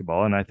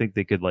basketball, and I think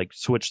they could like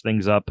switch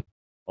things up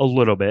a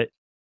little bit,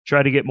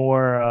 try to get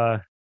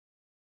more,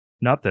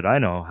 not that I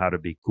know how to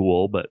be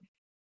cool, but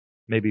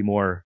maybe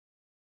more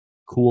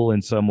cool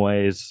in some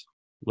ways,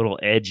 a little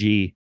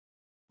edgy,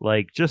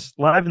 like just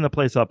liven the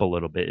place up a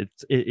little bit.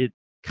 It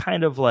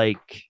kind of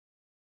like,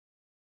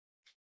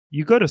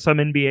 you go to some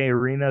NBA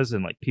arenas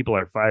and like people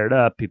are fired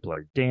up, people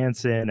are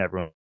dancing,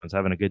 everyone's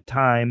having a good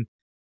time.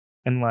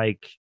 And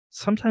like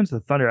sometimes the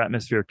Thunder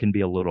atmosphere can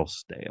be a little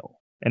stale.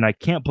 And I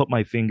can't put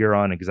my finger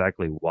on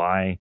exactly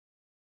why,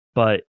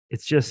 but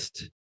it's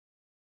just,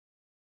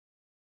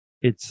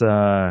 it's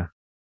like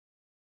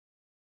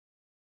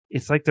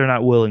they're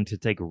not willing to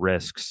take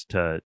risks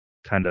to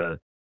kind of,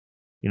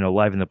 you know,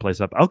 liven the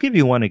place up. I'll give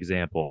you one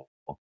example.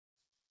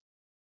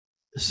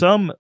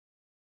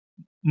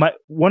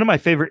 One of my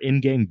favorite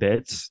in-game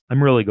bits,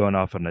 I'm really going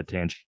off on a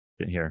tangent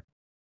here.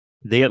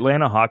 The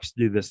Atlanta Hawks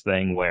do this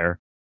thing where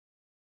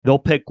they'll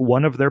pick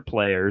one of their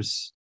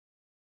players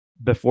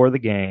before the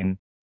game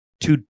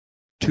to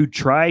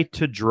try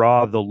to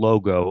draw the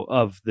logo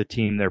of the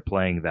team they're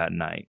playing that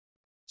night.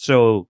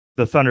 So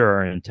the Thunder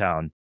are in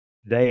town.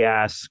 They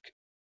ask,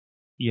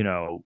 you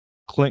know,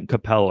 Clint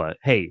Capella,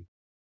 hey,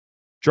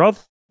 draw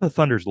the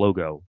Thunder's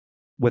logo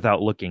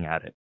without looking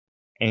at it.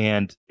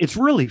 And it's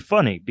really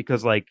funny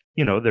because, like,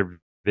 you know, they're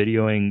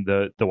videoing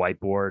the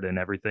whiteboard and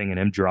everything and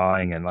him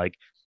drawing, and like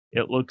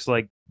it looks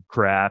like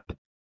crap.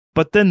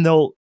 But then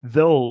they'll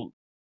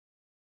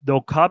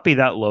copy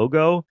that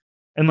logo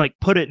and like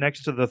put it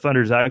next to the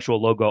Thunder's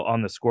actual logo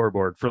on the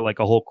scoreboard for like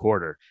a whole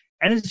quarter.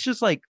 And it's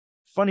just like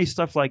funny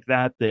stuff like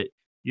that,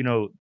 you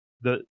know,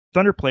 the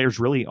Thunder players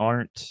really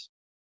aren't,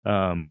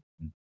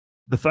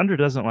 the Thunder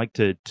doesn't like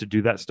to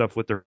do that stuff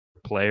with their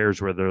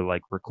players where they're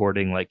like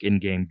recording like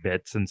in-game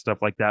bits and stuff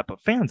like that,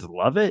 but fans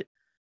love it.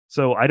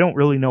 So I don't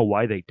really know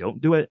why they don't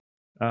do it.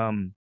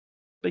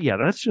 But yeah,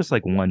 that's just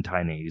like one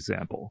tiny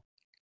example.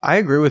 I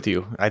agree with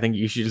you. I think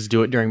you should just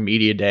do it during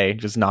media day.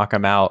 Just knock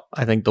them out.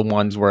 I think the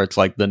ones where it's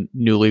like the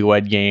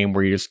newlywed game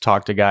where you just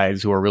talk to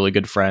guys who are really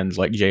good friends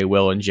like J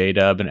Will and J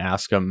Dub and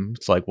ask them,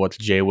 it's like, what's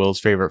J Will's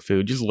favorite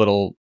food? Just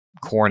little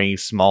corny,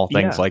 small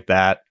things like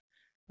that.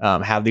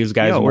 Have these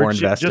guys more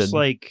invested. Just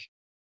like,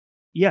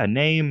 yeah,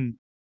 name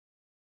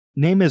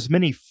as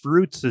many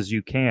fruits as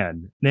you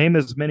can. Name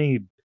as many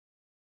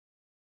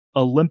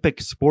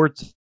Olympic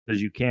sports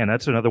as you can.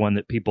 That's another one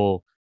that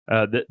people,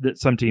 that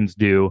some teams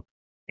do.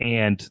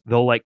 And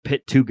they'll like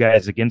pit two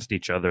guys against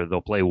each other.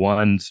 They'll play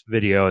one's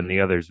video and the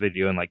other's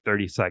video in like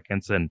 30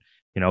 seconds. And,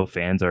 you know,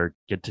 fans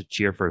get to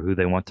cheer for who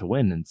they want to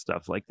win and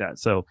stuff like that.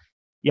 So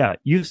yeah,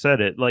 you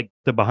said it. Like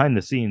the behind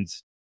the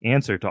scenes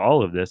answer to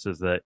all of this is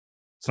that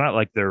it's not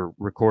like they're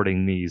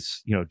recording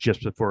these, you know,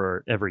 just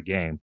before every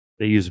game.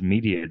 They use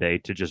media day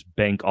to just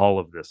bank all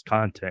of this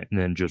content and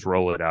then just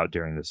roll it out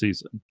during the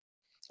season.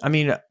 I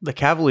mean, the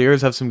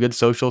Cavaliers have some good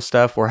social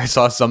stuff where I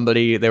saw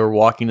somebody, they were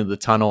walking to the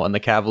tunnel and the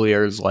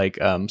Cavaliers like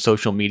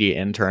social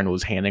media intern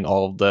was handing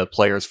all of the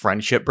players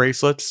friendship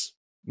bracelets,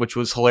 which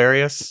was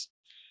hilarious.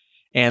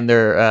 And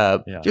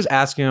they're just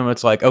asking them,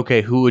 it's like,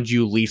 okay, who would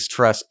you least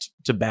trust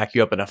to back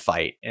you up in a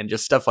fight? And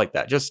just stuff like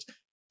that. Just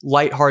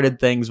lighthearted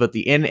things, but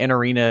the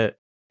in-arena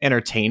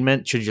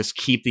entertainment should just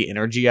keep the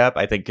energy up.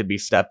 I think could be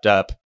stepped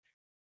up.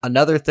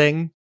 Another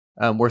thing,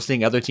 we're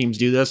seeing other teams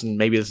do this, and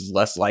maybe this is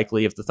less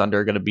likely if the Thunder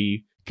are going to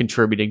be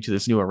contributing to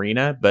this new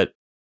arena, but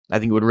I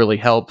think it would really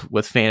help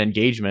with fan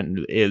engagement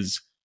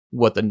is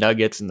what the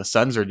Nuggets and the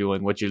Suns are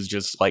doing, which is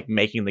just like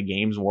making the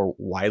games more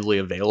widely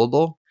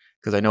available.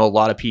 Because I know a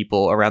lot of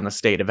people around the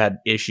state have had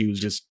issues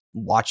just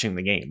watching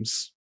the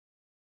games.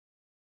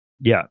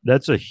 Yeah,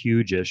 that's a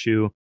huge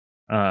issue.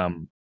 I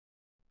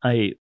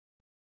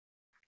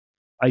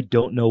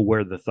don't know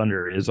where the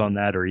Thunder is on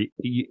that, or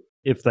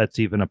if that's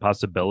even a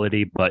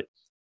possibility, but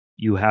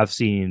you have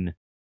seen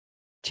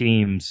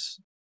teams,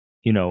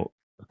 you know,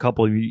 a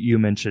couple you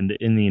mentioned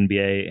in the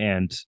NBA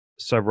and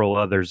several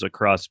others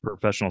across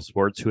professional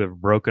sports who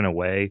have broken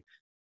away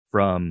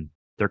from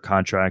their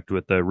contract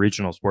with the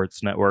regional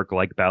sports network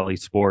like Bally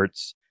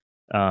Sports,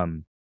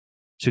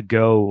 to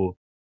go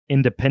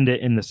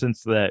independent in the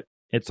sense that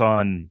it's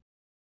on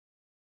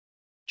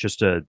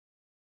just a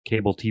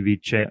cable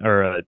TV channel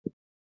or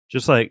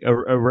just like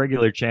a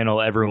regular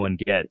channel everyone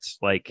gets.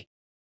 Like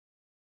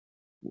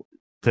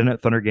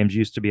Thunder games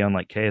used to be on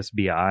like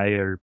KSBI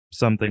or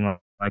something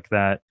like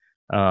that.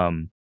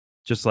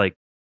 Just like,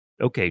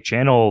 okay,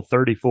 channel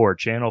 34,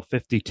 channel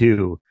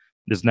 52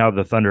 is now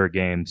the Thunder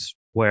games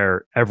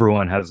where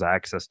everyone has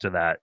access to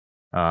that.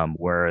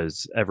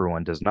 Whereas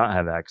everyone does not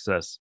have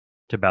access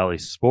to Bally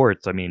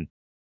Sports. I mean,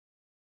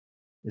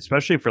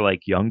 especially for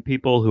like young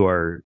people who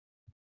are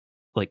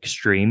like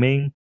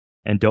streaming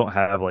and don't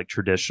have like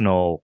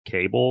traditional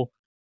cable.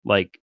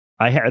 Like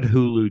I had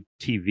Hulu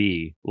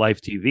TV,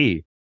 live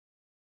TV,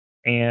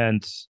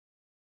 and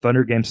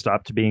Thunder games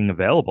stopped being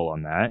available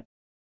on that.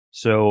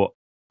 So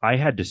I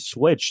had to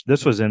switch.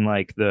 This was in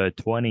like the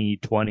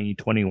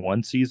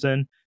 2020-21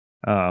 season,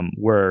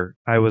 where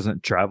I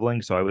wasn't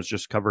traveling, so I was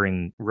just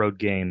covering road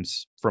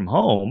games from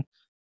home.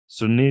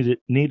 So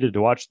needed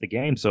to watch the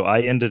game. So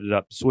I ended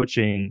up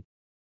switching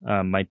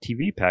my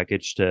TV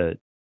package to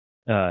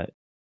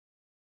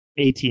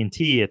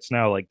AT&T. It's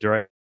now like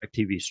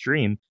DirecTV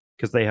Stream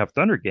because they have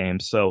Thunder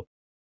games. So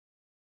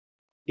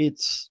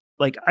it's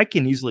like I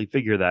can easily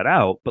figure that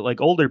out, but like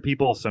older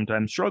people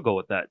sometimes struggle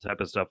with that type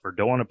of stuff or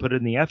don't want to put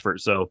in the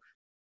effort. So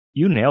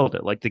you nailed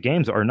it. Like the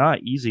games are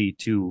not easy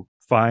to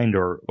find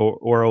or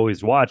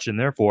always watch, and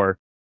therefore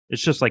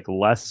it's just like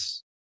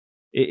less.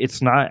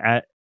 It's not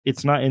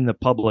in the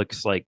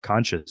public's like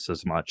conscious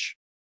as much.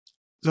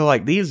 So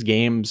like these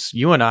games,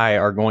 you and I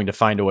are going to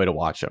find a way to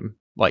watch them.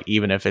 Like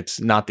even if it's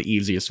not the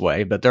easiest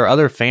way, but there are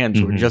other fans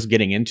who are just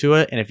getting into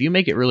it, and if you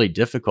make it really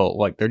difficult,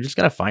 like they're just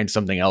going to find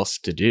something else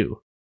to do.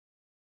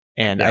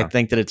 And I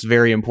think that it's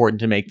very important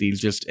to make these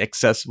just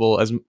accessible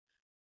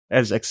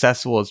as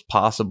accessible as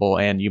possible.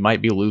 And you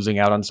might be losing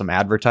out on some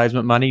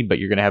advertisement money, but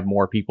you're going to have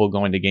more people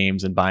going to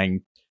games and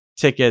buying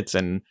tickets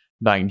and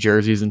buying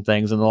jerseys and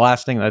things. And the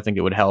last thing that I think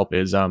it would help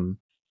is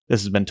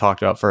this has been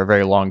talked about for a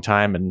very long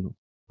time and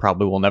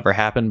probably will never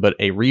happen, but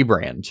a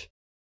rebrand.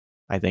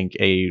 I think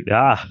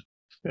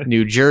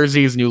new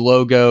jerseys, new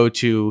logo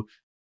to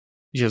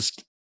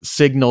just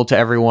signal to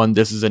everyone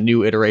this is a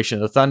new iteration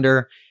of the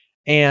Thunder.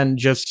 And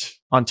just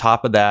on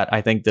top of that,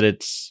 I think that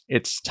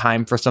it's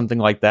time for something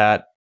like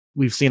that.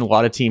 We've seen a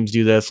lot of teams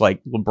do this,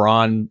 like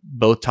LeBron,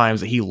 both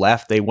times that he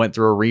left, they went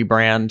through a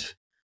rebrand.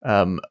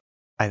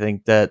 I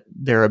think that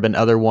there have been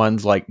other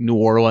ones like New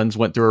Orleans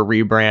went through a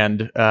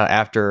rebrand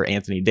after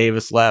Anthony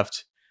Davis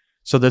left.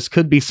 So this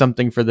could be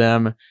something for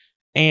them,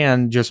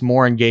 and just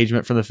more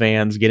engagement from the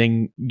fans,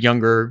 getting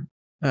younger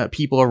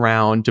people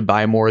around to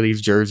buy more of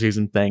these jerseys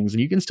and things.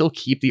 And you can still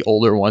keep the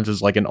older ones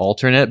as like an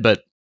alternate,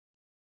 but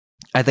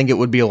I think it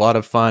would be a lot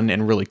of fun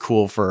and really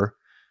cool for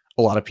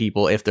a lot of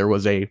people if there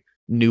was a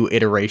new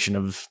iteration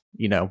of,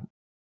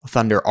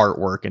 Thunder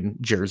artwork and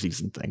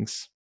jerseys and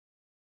things.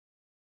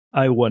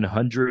 I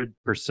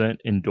 100%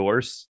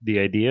 endorse the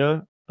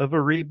idea of a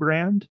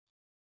rebrand.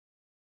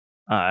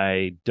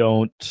 I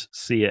don't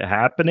see it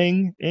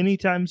happening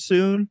anytime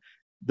soon.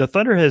 The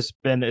Thunder has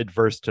been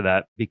adverse to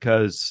that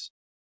because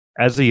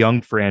as a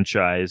young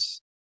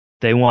franchise,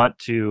 they want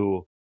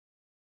to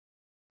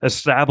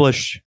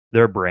establish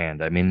their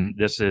brand. I mean,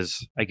 this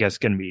is, I guess,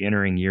 going to be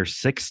entering year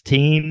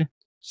 16.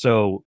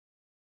 So,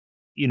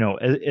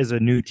 as a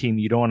new team,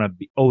 you don't want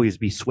to always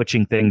be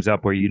switching things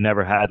up where you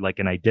never had like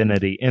an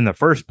identity in the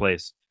first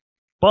place.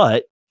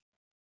 But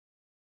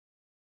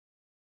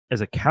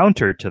as a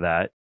counter to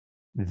that,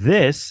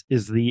 this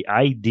is the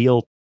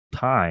ideal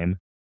time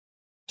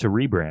to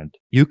rebrand.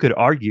 You could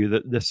argue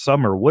that this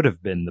summer would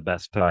have been the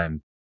best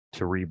time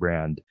to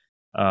rebrand.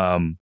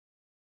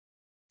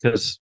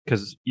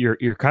 Because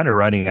you're kind of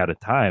running out of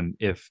time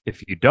if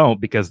you don't,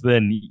 because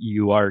then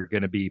you are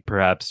going to be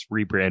perhaps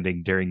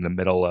rebranding during the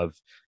middle of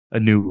a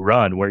new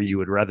run where you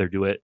would rather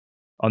do it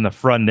on the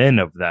front end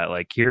of that.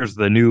 Like, here's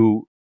the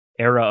new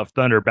era of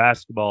Thunder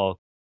basketball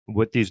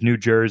with these new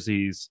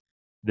jerseys,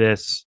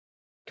 this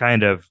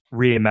kind of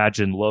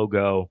reimagined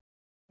logo.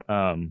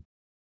 I'm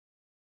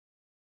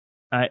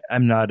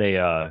not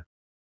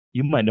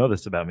you might know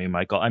this about me,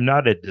 Michael. I'm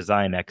not a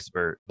design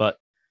expert, but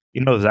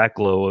Zach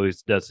Lowe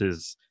always does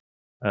his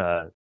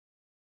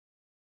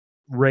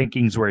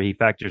rankings where he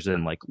factors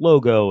in like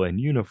logo and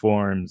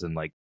uniforms and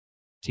like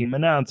team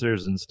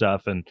announcers and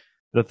stuff, and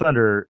the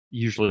Thunder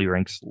usually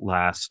ranks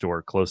last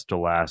or close to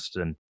last,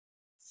 and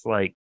it's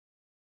like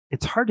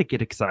it's hard to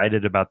get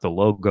excited about the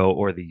logo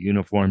or the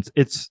uniforms.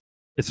 It's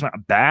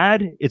not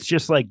bad, it's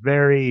just like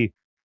very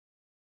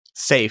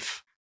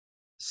safe.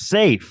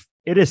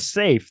 It is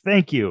safe.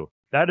 Thank you.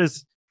 That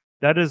is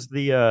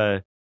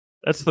the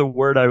that's the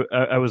word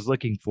I was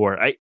looking for.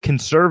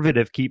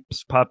 Conservative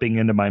keeps popping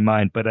into my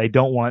mind, but I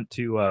don't want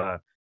to I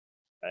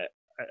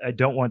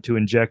don't want to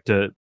inject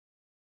a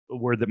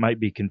word that might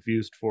be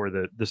confused for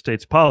the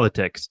state's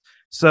politics.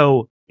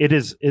 So it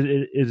is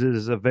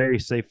a very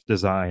safe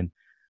design.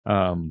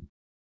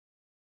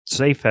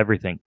 Safe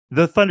everything.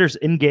 The Thunder's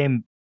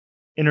in-game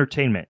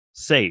entertainment,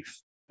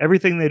 safe.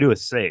 Everything they do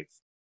is safe.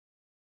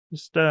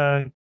 Just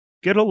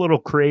get a little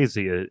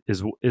crazy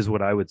is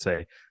what I would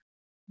say.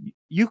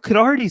 You could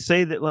already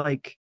say that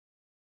like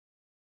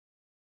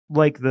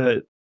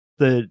the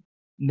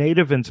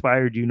native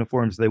inspired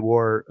uniforms they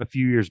wore a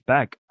few years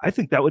back. I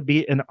think that would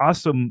be an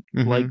awesome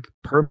like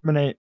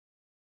permanent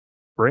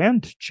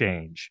brand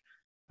change.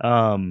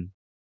 So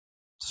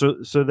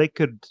they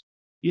could,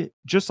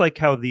 just like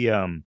how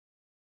the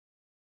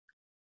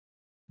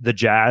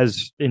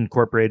Jazz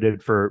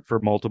incorporated for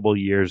multiple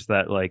years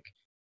that like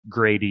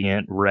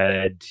gradient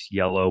red,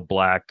 yellow,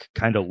 black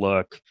kind of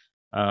look.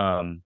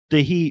 The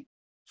Heat,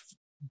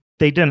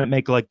 they didn't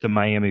make like the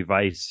Miami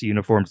Vice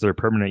uniforms, their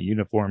permanent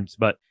uniforms,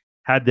 but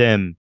had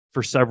them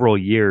for several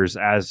years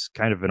as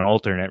kind of an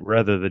alternate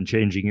rather than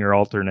changing your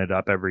alternate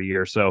up every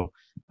year. So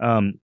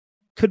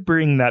could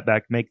bring that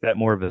back, make that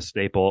more of a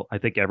staple. I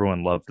think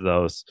everyone loved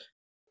those.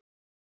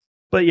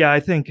 But yeah, I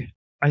think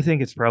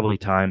it's probably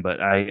time, but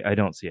I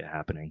don't see it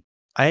happening.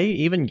 I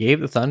even gave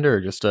the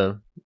Thunder just a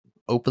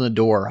open the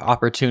door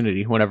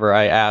opportunity whenever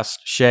I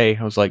asked Shea.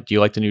 I was like, do you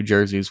like the new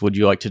jerseys? Would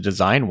you like to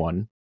design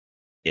one?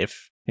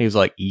 If he was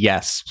like,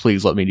 yes,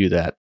 please let me do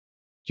that.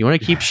 Do you want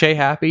to keep Shea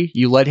happy?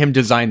 You let him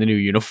design the new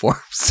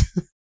uniforms.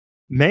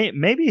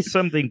 Maybe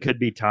something could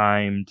be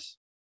timed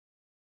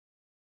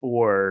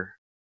for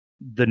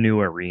the new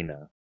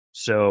arena.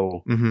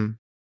 So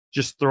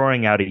just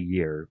throwing out a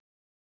year,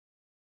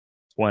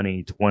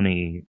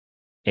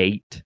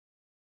 2028.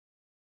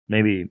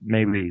 Maybe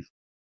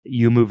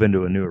you move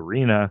into a new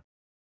arena,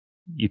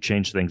 you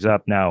change things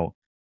up. Now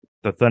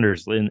the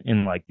Thunder's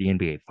in like the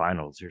NBA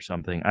Finals or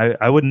something.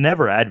 I would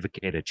never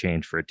advocate a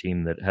change for a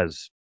team that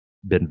has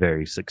been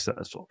very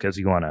successful, because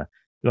you want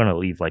to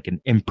leave like an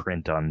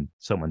imprint on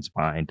someone's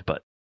mind.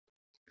 But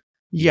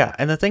yeah,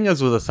 and the thing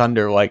is with the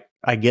Thunder, like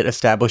I get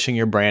establishing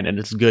your brand, and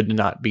it's good to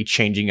not be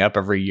changing up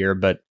every year,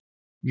 but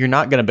you're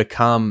not going to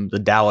become the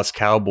Dallas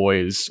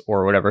Cowboys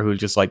or whatever, who's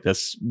just like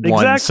this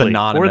one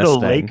synonymous or the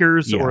thing.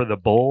 Lakers or the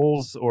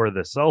Bulls or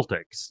the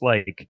Celtics.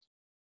 Like,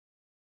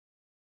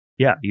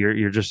 yeah,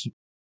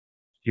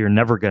 you're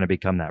never going to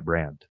become that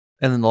brand.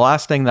 And then the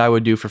last thing that I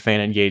would do for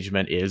fan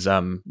engagement is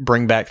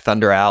bring back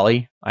Thunder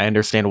Alley. I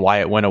understand why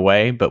it went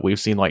away, but we've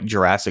seen like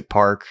Jurassic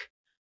Park,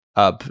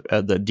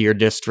 the Deer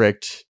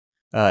District,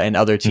 and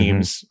other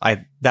teams.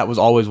 That was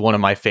always one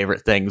of my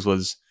favorite things,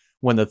 was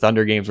when the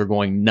Thunder games were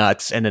going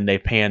nuts and then they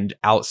panned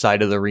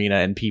outside of the arena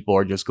and people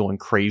are just going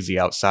crazy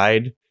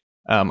outside.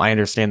 I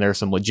understand there are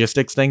some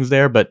logistics things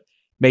there, but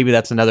maybe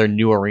that's another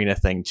new arena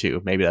thing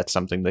too. Maybe that's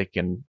something they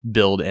can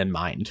build in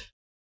mind.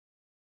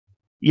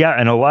 Yeah,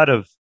 and a lot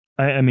of,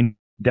 I mean,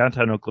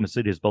 downtown Oklahoma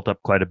City has built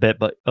up quite a bit,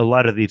 but a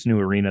lot of these new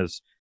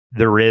arenas,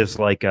 there is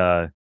like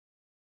a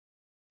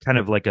kind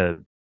of like a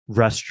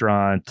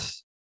restaurant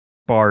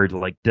bar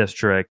like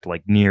district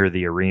like near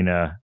the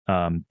arena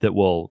that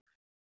will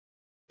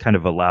kind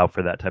of allow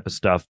for that type of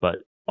stuff. But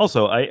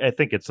also I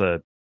think it's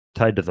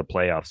tied to the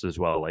playoffs as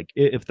well. Like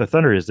if the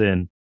Thunder is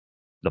in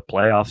the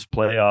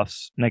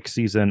playoffs next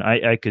season,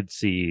 I could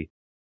see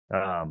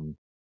a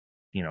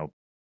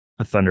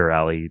Thunder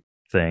Alley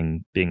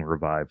thing being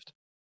revived.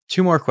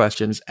 2 more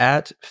questions.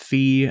 At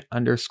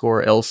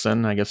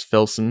Fee_Ilson, I guess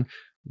Filson,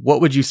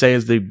 what would you say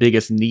is the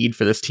biggest need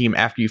for this team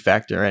after you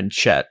factor in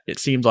Chet? It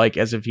seemed like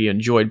as if he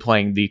enjoyed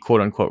playing the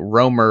quote-unquote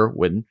roamer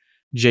when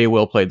Jay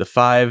Will played the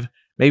 5.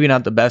 Maybe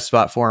not the best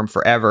spot for him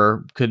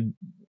forever. Could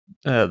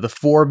the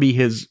 4 be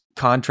his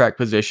contract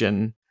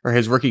position or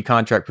his rookie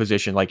contract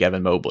position like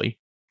Evan Mobley?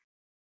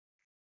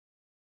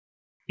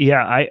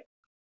 Yeah,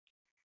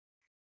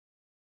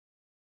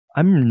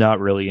 I'm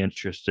not really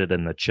interested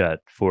in the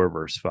Chet 4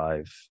 versus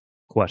 5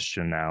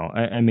 question now.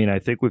 I mean, I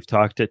think we've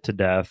talked it to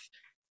death.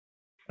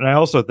 And I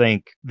also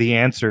think the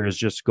answer is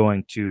just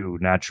going to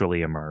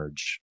naturally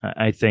emerge.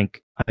 I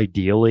think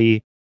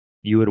ideally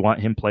you would want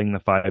him playing the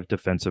 5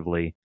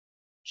 defensively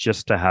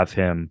just to have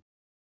him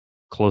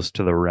close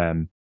to the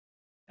rim.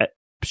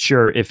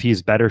 Sure, if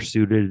he's better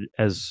suited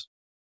as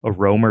a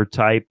roamer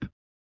type,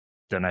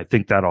 then I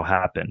think that'll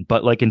happen.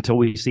 But like until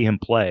we see him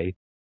play,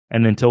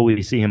 and until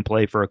we see him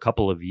play for a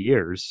couple of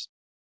years,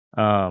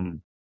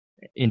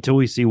 until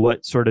we see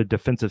what sort of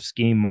defensive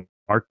scheme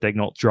Mark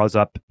Daigneault draws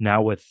up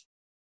now with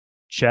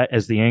Chet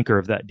as the anchor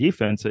of that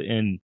defense,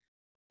 and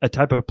a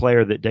type of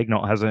player that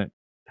Daigneault hasn't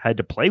had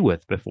to play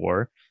with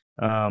before,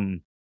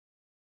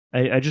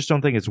 I just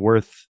don't think it's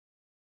worth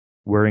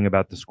worrying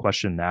about this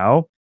question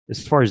now.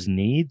 As far as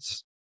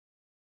needs,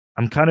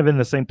 I'm kind of in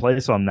the same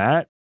place on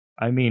that.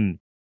 I mean,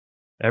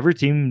 every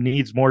team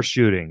needs more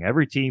shooting.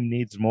 Every team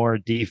needs more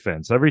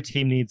defense. Every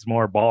team needs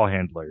more ball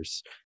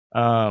handlers.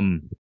 But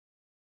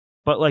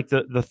like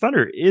the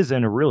Thunder is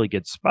in a really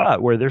good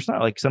spot where there's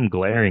not like some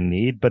glaring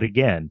need. But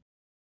again,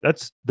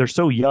 they're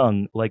so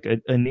young, like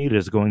a need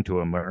is going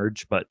to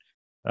emerge. But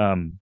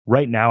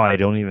right now, I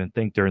don't even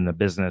think they're in the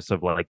business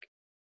of like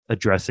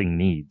addressing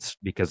needs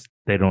because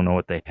they don't know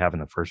what they have in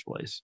the first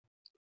place.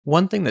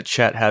 One thing that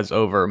Chet has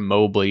over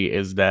Mobley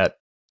is that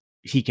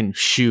he can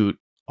shoot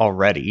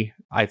already.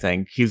 I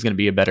think he's going to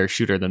be a better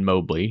shooter than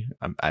Mobley.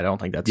 I don't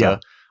think that's Yeah.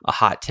 a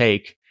hot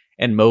take.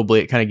 And Mobley,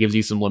 it kind of gives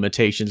you some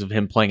limitations of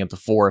him playing at the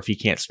 4 if he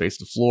can't space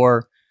the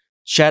floor.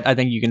 Chet, I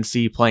think you can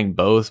see playing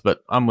both, but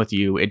I'm with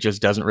you. It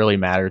just doesn't really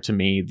matter to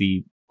me,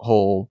 the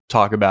whole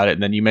talk about it.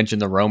 And then you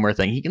mentioned the roamer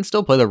thing. He can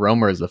still play the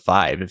roamer as the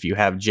 5 if you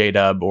have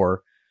J-Dub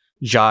or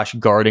Josh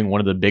guarding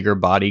one of the bigger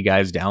body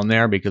guys down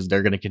there, because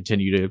they're going to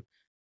continue to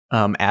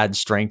add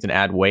strength and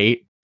add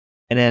weight.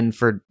 And then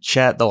for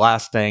Chet, the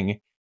last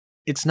thing,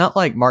 it's not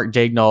like Mark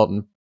Daignault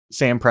and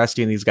Sam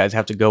Presti and these guys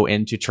have to go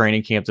into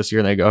training camp this year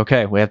and they go,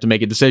 okay, we have to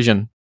make a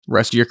decision.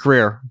 Rest of your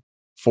career,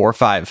 4 or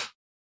 5.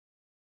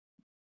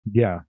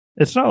 Yeah.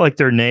 It's not like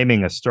they're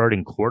naming a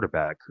starting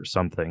quarterback or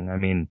something. I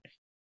mean,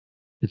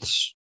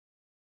 it's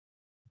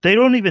they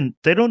don't even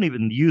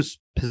use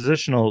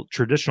traditional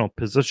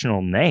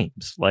positional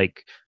names.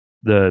 Like,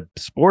 the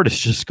sport is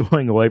just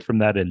going away from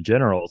that in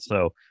general.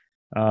 So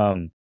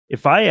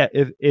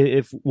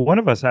if one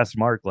of us asked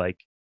Mark, like,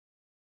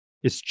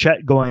 is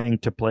Chet going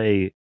to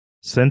play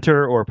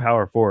center or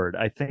power forward,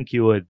 I think he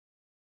would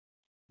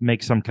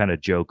make some kind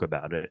of joke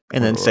about it.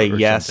 And then say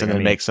yes, something. and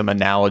then make some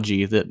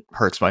analogy that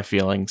hurts my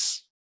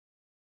feelings.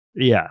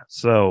 Yeah,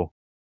 so...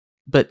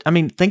 But, I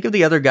mean, think of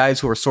the other guys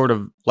who are sort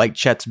of like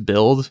Chet's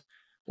build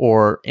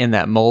or in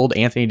that mold.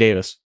 Anthony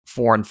Davis,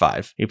 4 and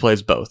 5. He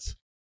plays both.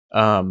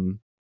 Porzingis,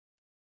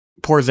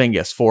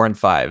 4 and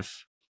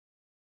 5.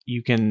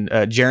 You can,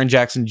 Jaren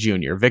Jackson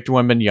Jr., Victor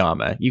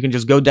Wembanyama. You can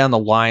just go down the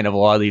line of a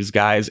lot of these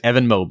guys.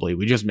 Evan Mobley,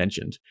 we just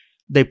mentioned.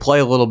 They play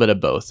a little bit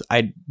of both.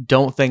 I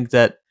don't think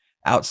that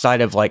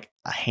outside of like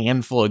a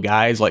handful of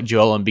guys like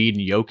Joel Embiid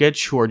and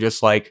Jokic, who are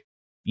just like,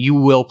 you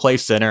will play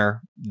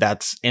center,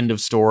 that's end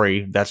of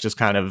story, that's just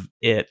kind of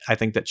it. I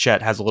think that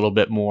Chet has a little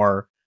bit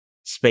more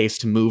space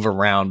to move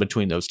around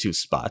between those two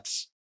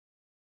spots.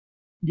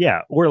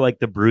 Yeah, or like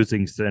the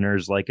bruising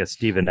centers, like a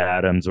Steven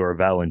Adams or a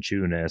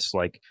Valanciunas,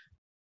 like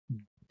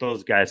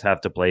those guys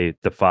have to play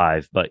the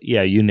 5. But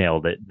yeah, you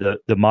nailed it.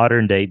 The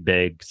modern day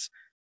bigs,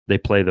 they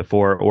play the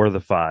 4 or the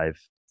 5,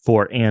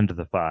 4 and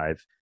the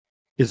 5.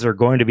 Is there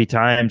going to be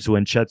times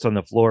when Chet's on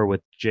the floor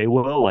with J.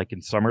 Will, like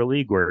in Summer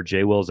League, where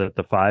J. Will's at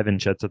the 5 and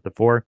Chet's at the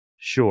 4?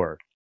 Sure.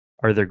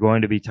 Are there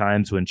going to be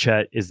times when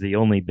Chet is the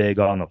only big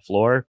on the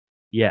floor?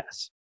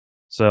 Yes.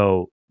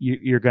 So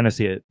you're going to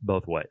see it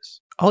both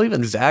ways. I'll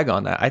even zag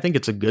on that. I think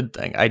it's a good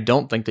thing. I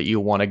don't think that you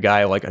want a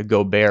guy like a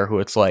Gobert who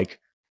it's like,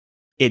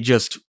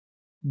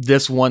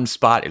 this one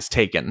spot is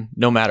taken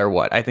no matter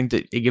what. I think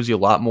that it gives you a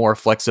lot more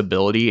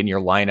flexibility in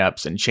your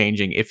lineups and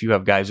changing if you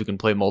have guys who can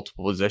play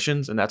multiple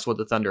positions. And that's what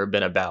the Thunder have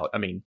been about. I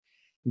mean,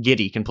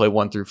 Giddey can play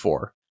 1 through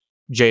 4.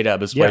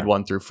 J-Dub has played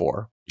 1 through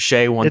 4.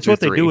 Shea 1 it's through 3.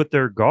 It's what they do with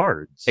their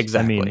guards.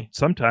 Exactly. I mean,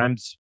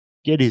 sometimes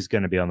Giddey's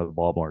going to be on the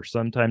ball more.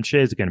 Sometimes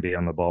Shea's going to be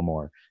on the ball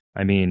more.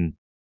 I mean,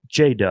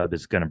 J-Dub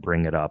is going to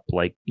bring it up.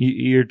 Like,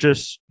 you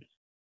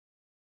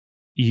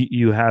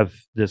have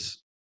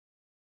this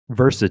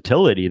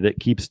versatility that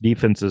keeps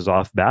defenses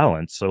off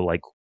balance. So,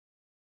 like,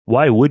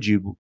 why would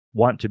you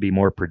want to be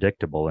more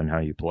predictable in how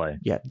you play?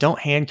 Yeah, don't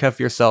handcuff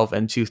yourself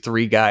into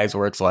 3 guys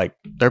where it's like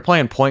they're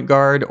playing point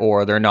guard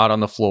or they're not on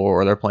the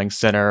floor, or they're playing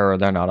center or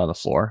they're not on the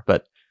floor.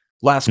 But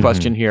last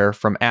question here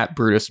from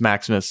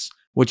 @BrutusMaximus,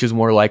 which is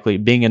more likely,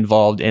 being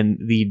involved in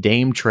the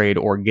Dame trade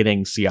or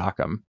getting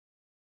Siakam?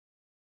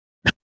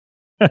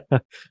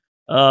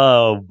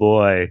 Oh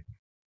boy.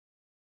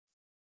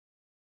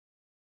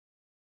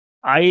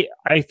 I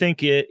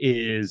think it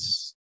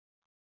is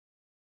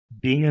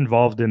being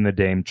involved in the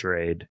Dame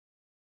trade.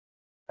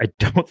 I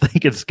don't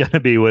think it's going to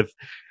be with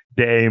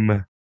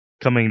Dame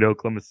coming to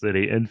Oklahoma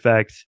City. In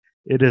fact,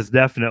 it is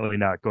definitely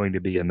not going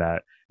to be in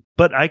that.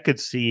 But I could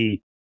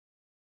see,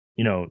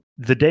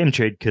 the Dame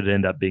trade could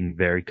end up being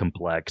very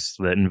complex,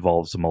 that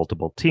involves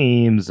multiple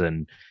teams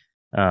and,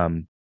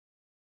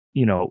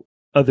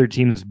 other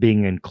teams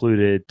being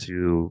included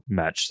to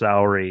match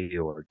salary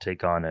or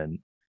take on an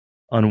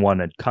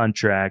unwanted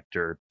contract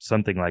or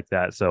something like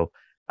that. So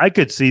I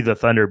could see the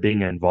Thunder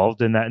being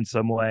involved in that in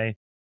some way.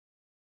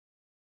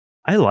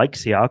 I like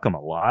Siakam a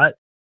lot.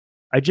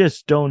 I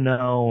just don't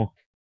know.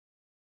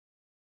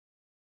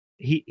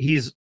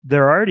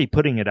 They're already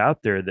putting it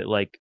out there that,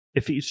 like,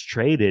 if he's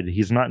traded,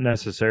 he's not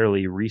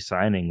necessarily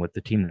re-signing with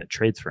the team that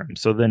trades for him.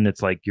 So then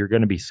it's like you're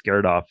going to be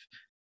scared off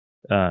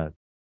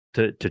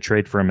to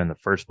trade for him in the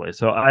first place.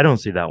 So I don't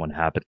see that one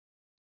happen.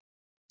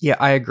 Yeah,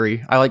 I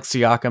agree. I like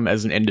Siakam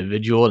as an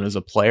individual and as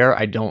a player.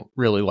 I don't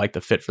really like the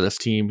fit for this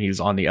team. He's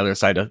on the other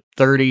side of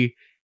 30.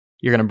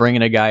 You're going to bring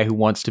in a guy who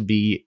wants to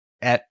be,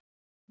 at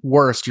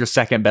worst, your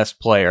second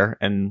best player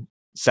and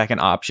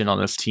second option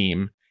on this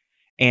team.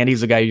 And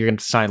he's a guy you're going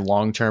to sign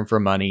long-term for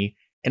money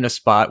in a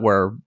spot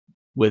where,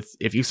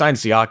 if you sign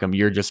Siakam,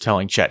 you're just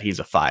telling Chet he's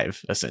a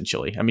 5,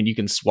 essentially. I mean, you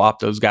can swap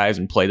those guys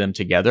and play them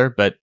together,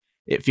 but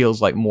it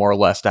feels like more or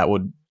less that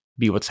would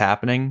be what's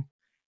happening.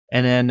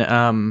 And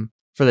then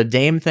for the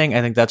Dame thing,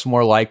 I think that's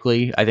more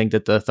likely. I think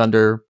that the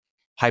Thunder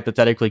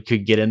hypothetically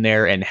could get in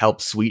there and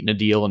help sweeten a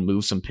deal and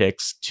move some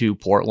picks to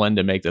Portland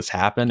to make this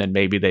happen. And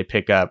maybe they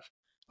pick up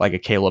like a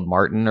Caleb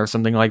Martin or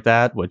something like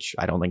that, which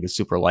I don't think is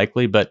super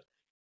likely, but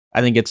I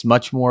think it's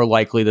much more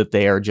likely that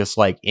they are just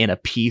like in a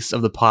piece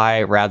of the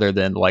pie rather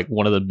than like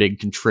one of the big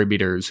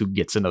contributors who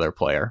gets another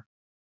player.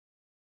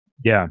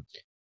 Yeah.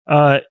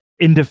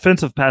 In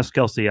defense of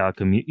Pascal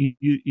Siakam,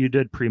 you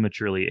did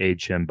prematurely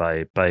age him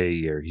by a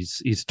year.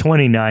 He's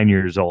 29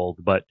 years old,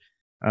 but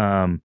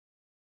a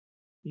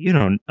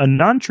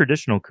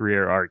non-traditional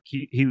career arc.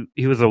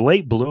 He was a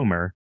late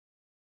bloomer.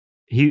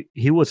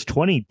 He was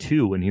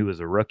 22 when he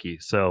was a rookie,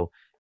 so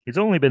he's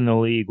only been in the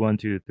league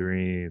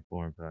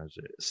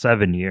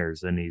 7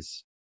 years, and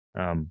he's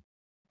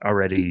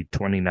already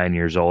 29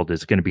 years old.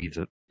 Is going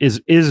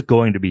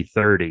to be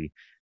 30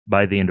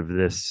 by the end of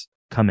this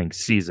coming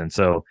season.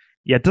 So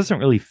yeah, it doesn't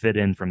really fit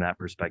in from that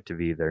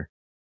perspective either.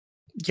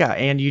 Yeah,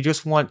 and you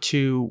just want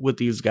to, with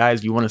these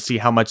guys, you want to see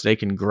how much they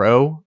can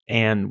grow.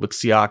 And with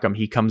Siakam,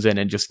 he comes in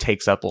and just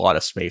takes up a lot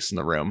of space in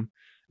the room.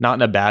 Not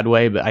in a bad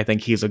way, but I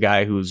think he's a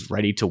guy who's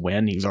ready to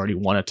win. He's already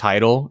won a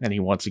title and he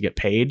wants to get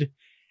paid.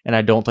 And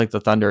I don't think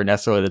the Thunder are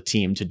necessarily the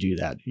team to do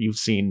that. You've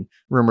seen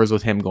rumors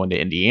with him going to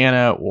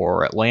Indiana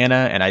or Atlanta,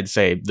 and I'd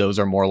say those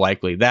are more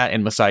likely. That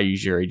and Masai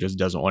Ujiri just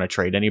doesn't want to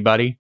trade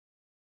anybody.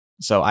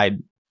 So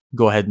I'd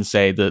go ahead and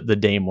say the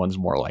Dame one's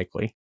more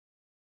likely.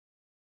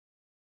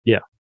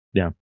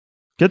 Yeah.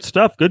 Good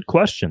stuff. Good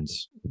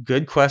questions.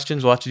 Good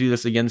questions. We'll have to do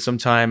this again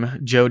sometime.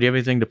 Joe, do you have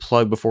anything to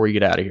plug before we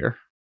get out of here?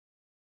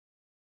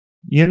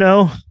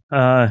 No,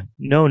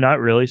 not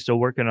really. Still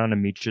working on a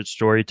Micic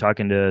story,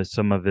 talking to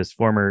some of his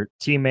former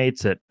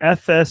teammates at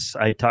FS.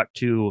 I talked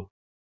to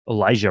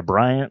Elijah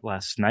Bryant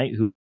last night,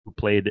 who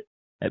played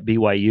at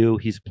BYU.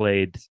 He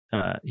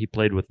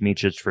played with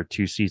Micic for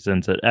 2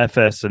 seasons at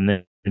FS, and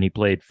then he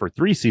played for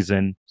 3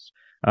 seasons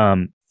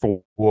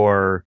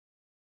for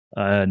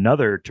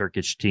another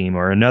Turkish team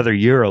or another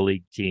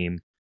EuroLeague team.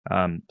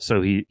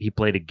 So he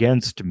played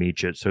against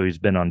Micic, so he's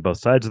been on both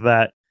sides of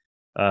that.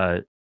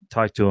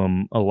 Talked to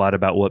him a lot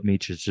about what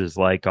Micic is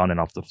like on and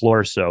off the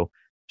floor, so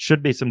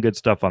should be some good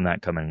stuff on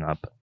that coming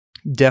up.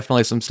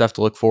 Definitely some stuff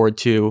to look forward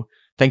to.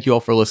 Thank you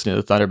all for listening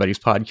to the Thunder Buddies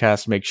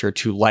podcast. Make sure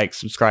to like,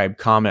 subscribe,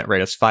 comment,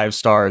 rate us 5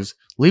 stars,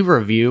 leave a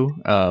review.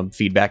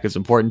 Feedback is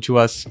important to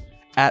us.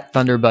 At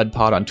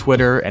ThunderBudPod on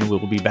Twitter, and we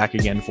will be back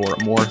again for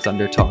more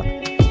Thunder Talk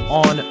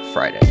on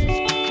Friday.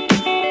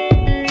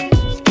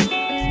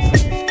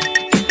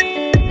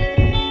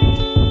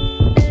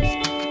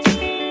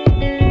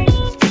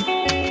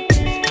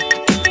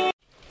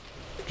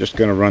 Just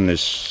going to run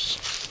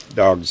this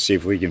dog to see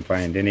if we can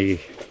find any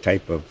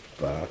type of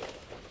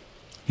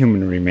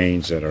human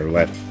remains that are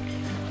left.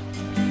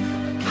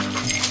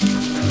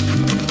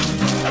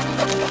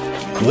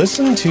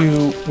 Listen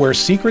to Where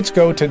Secrets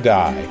Go to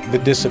Die, The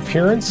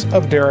Disappearance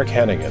of Derek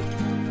Hennigan.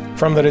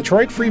 From the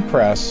Detroit Free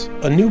Press,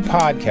 a new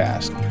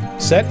podcast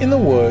set in the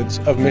woods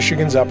of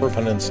Michigan's Upper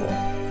Peninsula.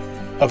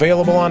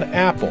 Available on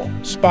Apple,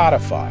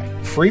 Spotify,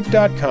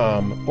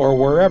 Freep.com, or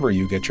wherever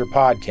you get your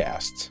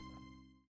podcasts.